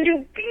flip and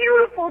do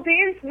beautiful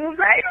dance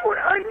moves. I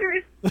don't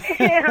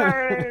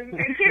understand.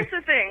 And here's the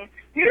thing.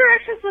 New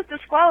Directions was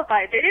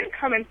disqualified. They didn't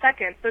come in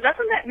second. So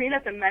doesn't that mean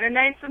that the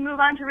Mennonites would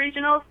move on to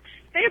regionals?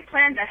 They had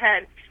planned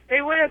ahead.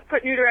 They would have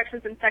put New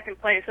Directions in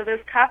second place, so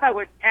this cop-out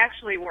would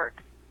actually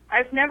work.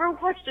 I've never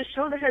watched a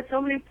show that had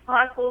so many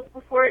plot holes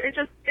before. It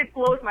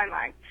blows my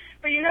mind.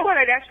 But you know what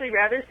I'd actually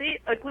rather see?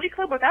 A Glee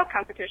Club without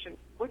competition.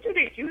 What do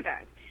they do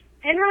then?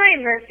 And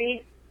Ryan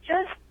Murphy,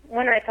 just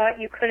when I thought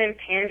you couldn't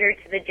pander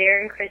to the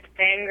Darren Criss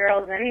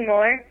fangirls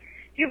anymore,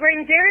 you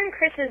bring Darren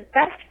Criss's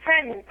best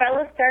friend and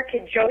fellow star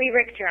kid Joey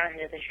Richter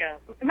onto the show.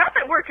 Not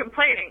that we're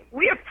complaining.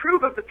 We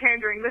approve of the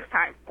pandering this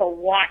time. But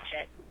watch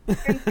it.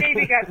 And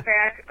Baby Got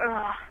Back.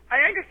 Ugh.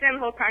 I understand the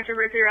whole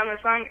controversy around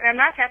the song, and I'm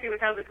not happy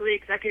with how the Glee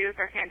executives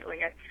are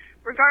handling it.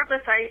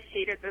 Regardless, I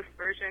hated this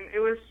version. It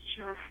was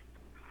just...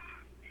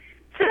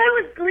 So that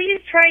was Glee's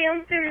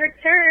triumphant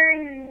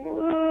return.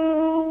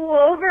 Ooh,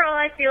 overall,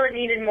 I feel it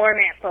needed more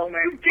Matt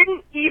Bomer. You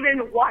didn't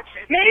even watch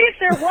it. Maybe if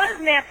there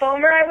was Matt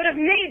Bomer, I would have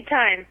made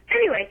time.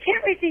 Anyway,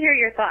 can't wait to hear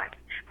your thoughts.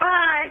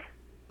 Bye.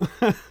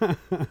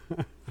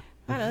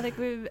 I don't think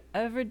we've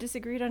ever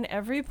disagreed on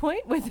every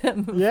point with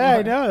him before. Yeah,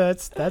 I know.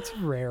 That's a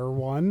rare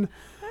one.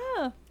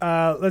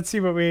 Oh. Let's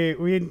see what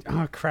we.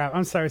 Oh crap!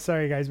 I'm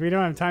sorry, guys. We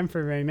don't have time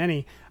for very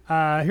many.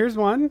 Here's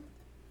one.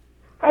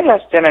 Hi,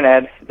 Josh, Jen, and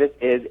Ed. This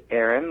is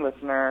Aaron,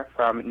 listener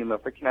from New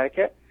Milford,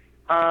 Connecticut.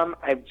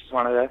 I just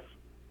wanted to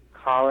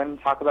call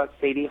and talk about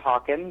Sadie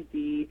Hawkins,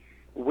 the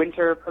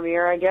winter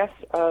premiere, I guess,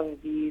 of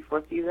the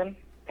 4th season.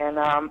 And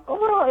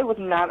overall, it was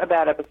not a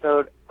bad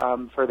episode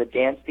for the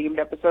dance-themed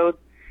episode,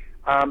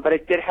 but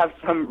it did have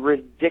some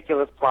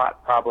ridiculous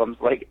plot problems,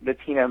 like the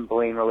Tina and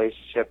Blaine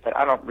relationship that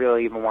I don't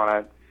really even want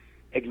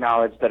to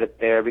acknowledge that it's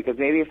there, because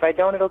maybe if I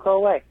don't, it'll go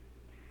away.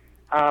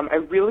 I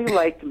really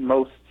liked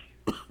most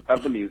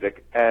of the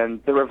music,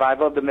 and the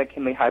revival of the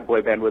McKinley High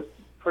boy band was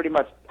pretty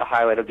much the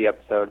highlight of the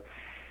episode.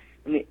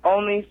 And the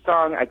only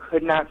song I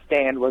could not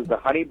stand was the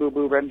Honey Boo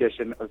Boo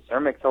rendition of Sir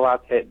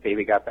Mix-a-Lot's hit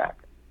Baby Got Back.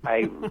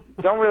 I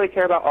don't really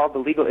care about all the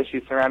legal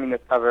issues surrounding this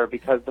cover,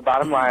 because the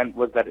bottom line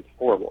was that it's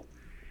horrible.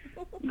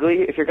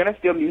 Glee, if you're going to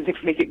steal music,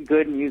 make it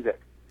good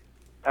music.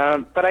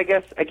 But I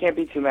guess I can't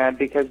be too mad,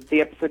 because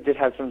the episode did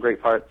have some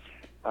great parts.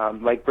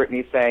 Like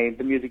Brittany saying,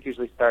 the music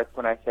usually starts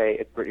when I say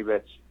it's Brittany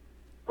Bitch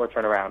or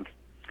turn around.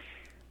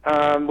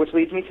 Which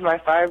leads me to my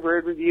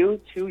 5-word review,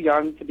 Too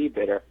Young to Be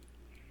Bitter.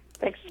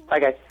 Thanks. Bye,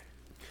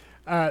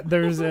 guys.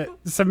 There's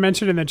some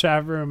mention in the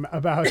chat room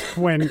about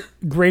when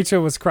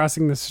Rachel was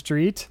crossing the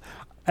street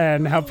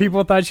and how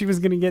people thought she was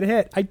going to get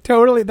hit. I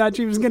totally thought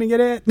she was going to get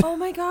hit. Oh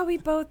my God,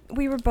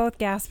 we were both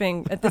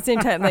gasping at the same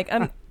time. Like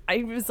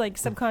I was like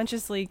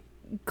subconsciously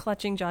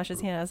clutching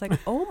Josh's hand. I was like,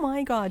 oh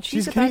my God,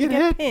 she's about to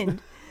get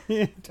pinned.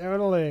 Yeah,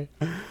 totally.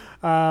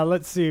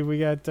 Let's see. We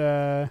got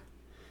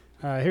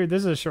here.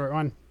 This is a short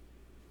one.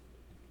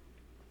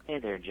 Hey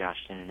there, Josh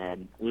and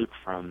Ed. Luke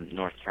from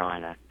North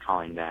Carolina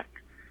calling back.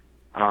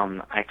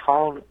 I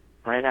called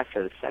right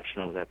after the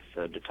section of the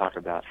episode to talk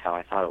about how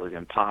I thought it was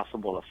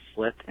impossible to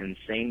flip and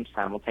sing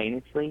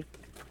simultaneously.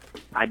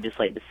 I'd just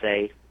like to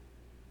say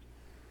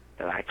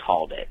that I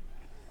called it.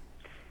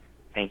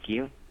 Thank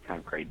you. Have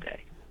a great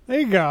day. There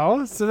you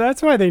go. So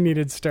that's why they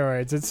needed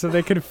steroids. It's so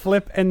they could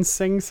flip and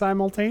sing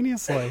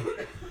simultaneously.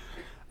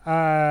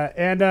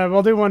 And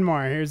we'll do one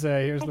more. Here's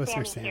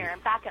listener Sammy here,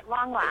 back at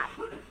long last.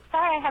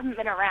 Sorry I haven't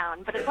been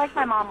around, but it's like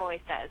my mom always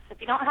says. If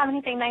you don't have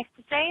anything nice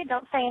to say,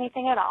 don't say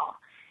anything at all.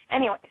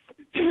 Anyways,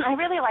 I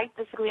really liked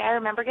this Glee I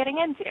remember getting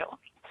into.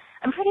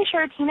 I'm pretty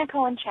sure Tina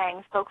Cohen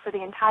Chang spoke for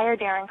the entire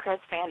Darren Criss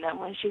fandom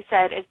when she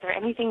said, "Is there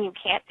anything you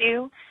can't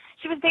do?"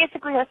 She was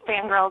basically us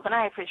fangirls, and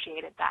I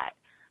appreciated that.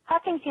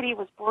 Puck and Kitty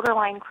was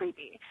borderline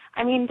creepy.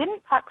 I mean,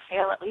 didn't Puck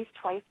fail at least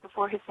twice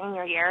before his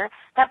senior year?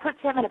 That puts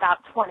him at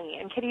about 20,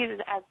 and Kitty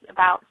is at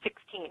about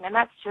 16, and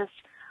that's just,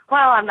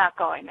 well, I'm not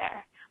going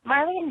there.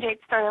 Marley and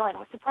Jake's storyline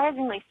was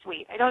surprisingly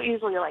sweet. I don't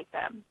usually like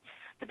them.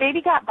 The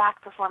Baby Got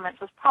Back performance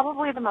was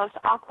probably the most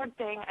awkward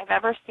thing I've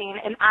ever seen,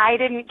 and I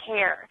didn't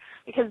care,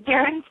 because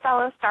Darren's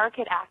fellow Star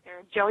Kid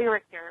actor, Joey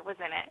Richter, was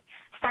in it.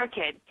 Star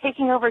Kid,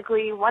 taking over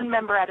Glee one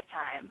member at a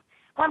time.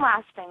 One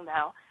last thing,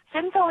 though.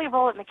 Finn's only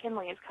role at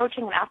McKinley is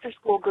coaching an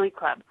after-school Glee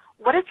club.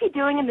 What is he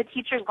doing in the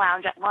teacher's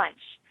lounge at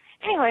lunch?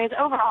 Anyways,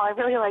 overall, I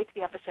really liked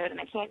the episode,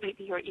 and I can't wait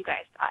to hear what you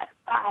guys thought.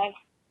 Bye.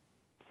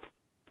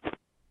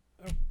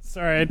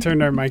 Sorry, I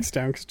turned our mics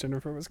down because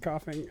Jennifer was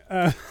coughing.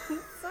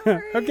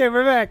 Okay,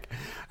 we're back.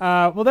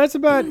 Well, that's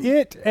about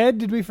it. Ed,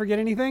 did we forget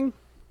anything?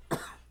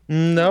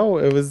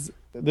 No,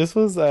 this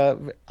was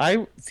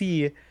I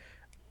see.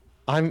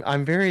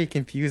 I'm very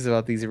confused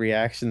about these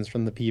reactions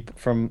from the people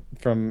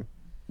from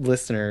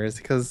listeners,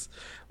 because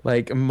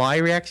like my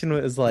reaction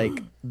was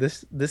like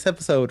this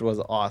episode was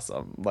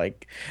awesome.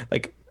 Like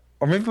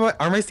or maybe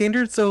are my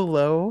standards so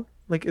low?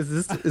 Like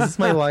is this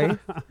my life?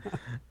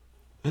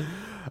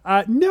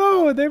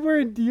 No, they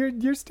weren't.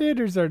 Your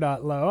standards are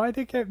not low. I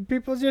think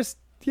people just,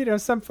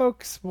 some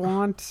folks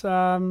want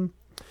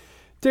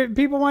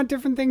people want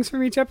different things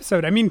from each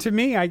episode. I mean, to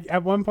me,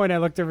 at one point I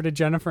looked over to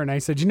Jennifer and I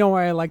said, "You know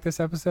why I like this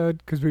episode?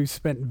 Because we've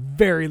spent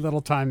very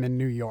little time in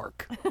New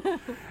York."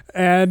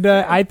 And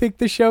I think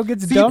the show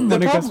gets dumb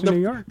when it comes to New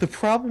York. The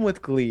problem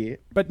with Glee,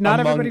 but not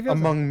everybody feels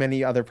among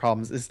many other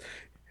problems, is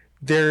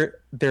there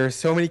are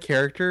so many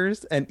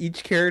characters, and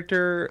each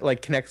character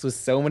like connects with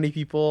so many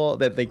people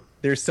that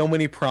there's so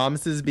many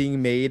promises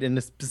being made in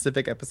a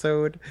specific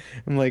episode.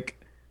 I'm like,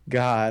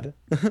 God,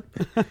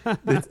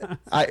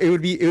 it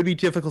would be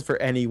difficult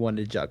for anyone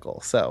to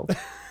juggle. So,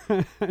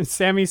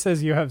 Sammy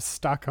says you have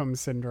Stockholm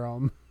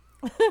syndrome.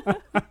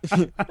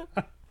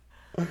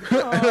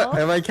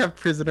 Am I kept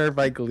prisoner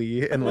by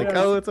Glee and like, yes,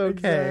 oh, it's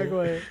okay.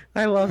 Exactly.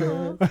 I love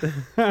it.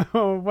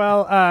 Oh,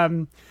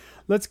 well,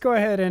 let's go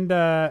ahead and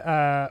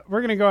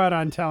we're gonna go out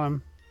on Tell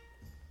 'Em.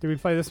 Did we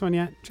play this one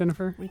yet,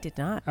 Jennifer? We did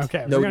not.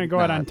 Okay, we're gonna go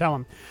out on Tell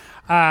 'Em.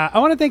 I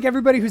want to thank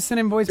everybody who sent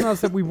in voicemails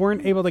that we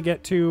weren't able to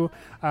get to.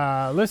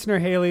 Listener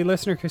Haley,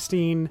 listener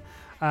Christine,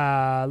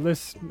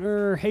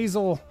 listener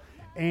Hazel,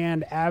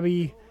 and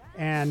Abby,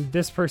 and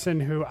this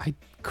person who I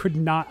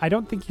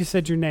don't think you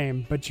said your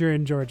name, but you're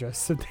in Georgia.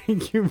 So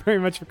thank you very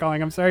much for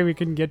calling. I'm sorry we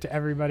couldn't get to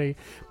everybody,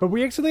 but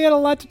we actually had a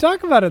lot to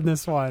talk about in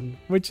this one,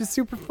 which is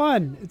super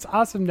fun. It's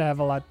awesome to have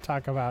a lot to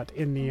talk about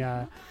in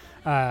the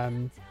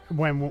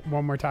when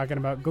we're talking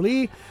about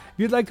Glee. If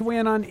you'd like to weigh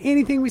in on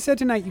anything we said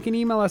tonight, you can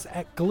email us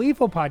at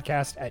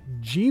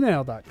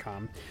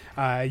gleefulpodcast@gmail.com.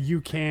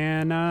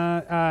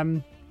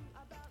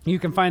 You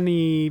can find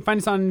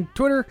us on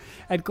Twitter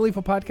at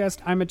Gleeful Podcast.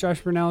 I'm at Josh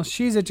Burnell.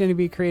 She's at Jenny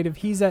B Creative.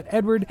 He's at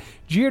Edward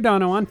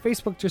Giordano. On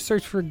Facebook, just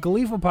search for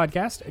Gleeful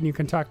Podcast, and you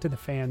can talk to the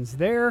fans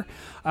there.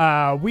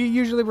 We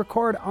usually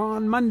record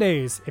on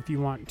Mondays. If you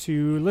want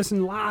to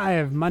listen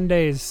live,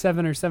 Mondays,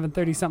 7 or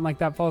 7:30, something like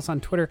that, follow us on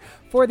Twitter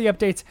for the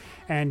updates.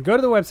 And go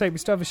to the website. We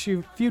still have a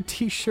few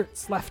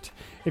T-shirts left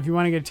if you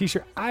want to get a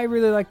T-shirt. I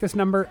really like this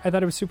number. I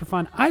thought it was super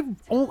fun. I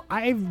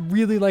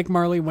really like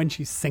Marley when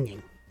she's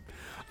singing.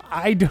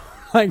 I don't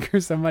like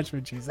her so much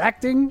when she's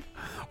acting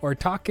or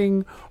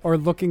talking or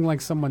looking like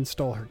someone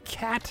stole her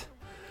cat.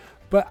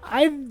 But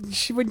when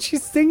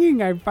she's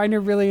singing, I find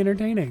her really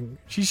entertaining.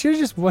 She should have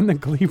just won the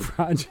Glee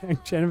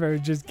project. Jennifer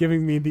was just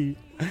giving me the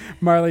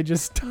Marley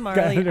just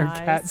got her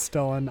cat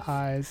stolen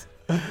eyes.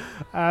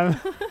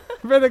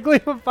 For the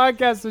Gleeful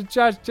Podcast with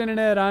Josh, Jen, and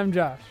Ed, I'm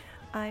Josh.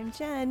 I'm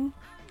Jen.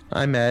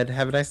 I'm Ed.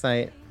 Have a nice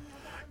night.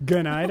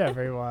 Good night,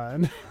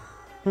 everyone.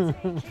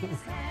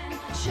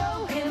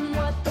 Show him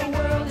what the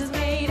world is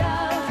made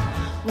of.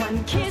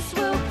 One kiss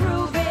will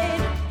prove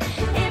it.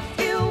 If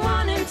you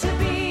want him to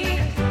be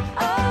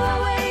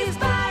always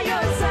by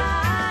your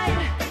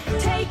side,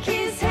 take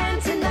his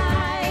hand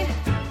tonight.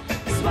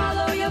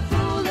 Swallow your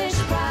foolish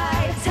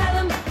pride. Tell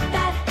him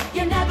that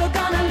you're never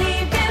gonna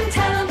leave him.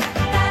 Tell him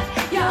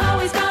that you're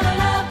always gonna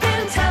love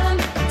him. Tell him,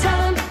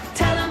 tell him,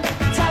 tell him,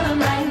 tell him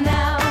right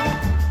now.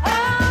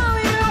 Oh,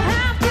 you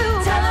have to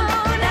tell him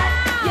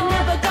that you're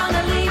never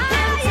gonna leave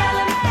him. Tell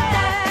him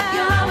that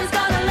you're always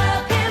gonna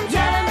love him.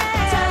 Tell him,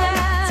 tell him,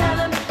 tell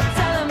him,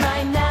 tell him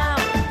right now.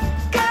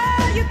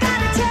 Girl, you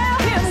gotta tell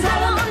him.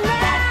 Tell him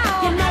that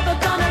you're never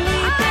gonna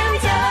leave him.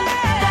 Tell him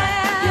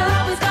that you're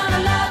always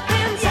gonna love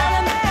him. Tell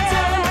him,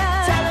 tell him,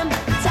 tell him,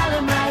 tell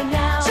him right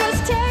now.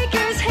 Just take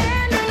his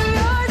hand in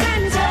yours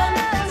and tell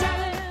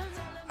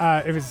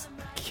him. It was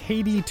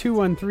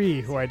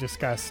Katie213 who I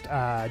discussed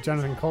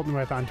Jonathan Colton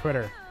with on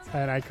Twitter,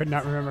 and I could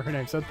not remember her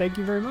name. So thank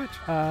you very much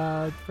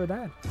for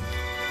that.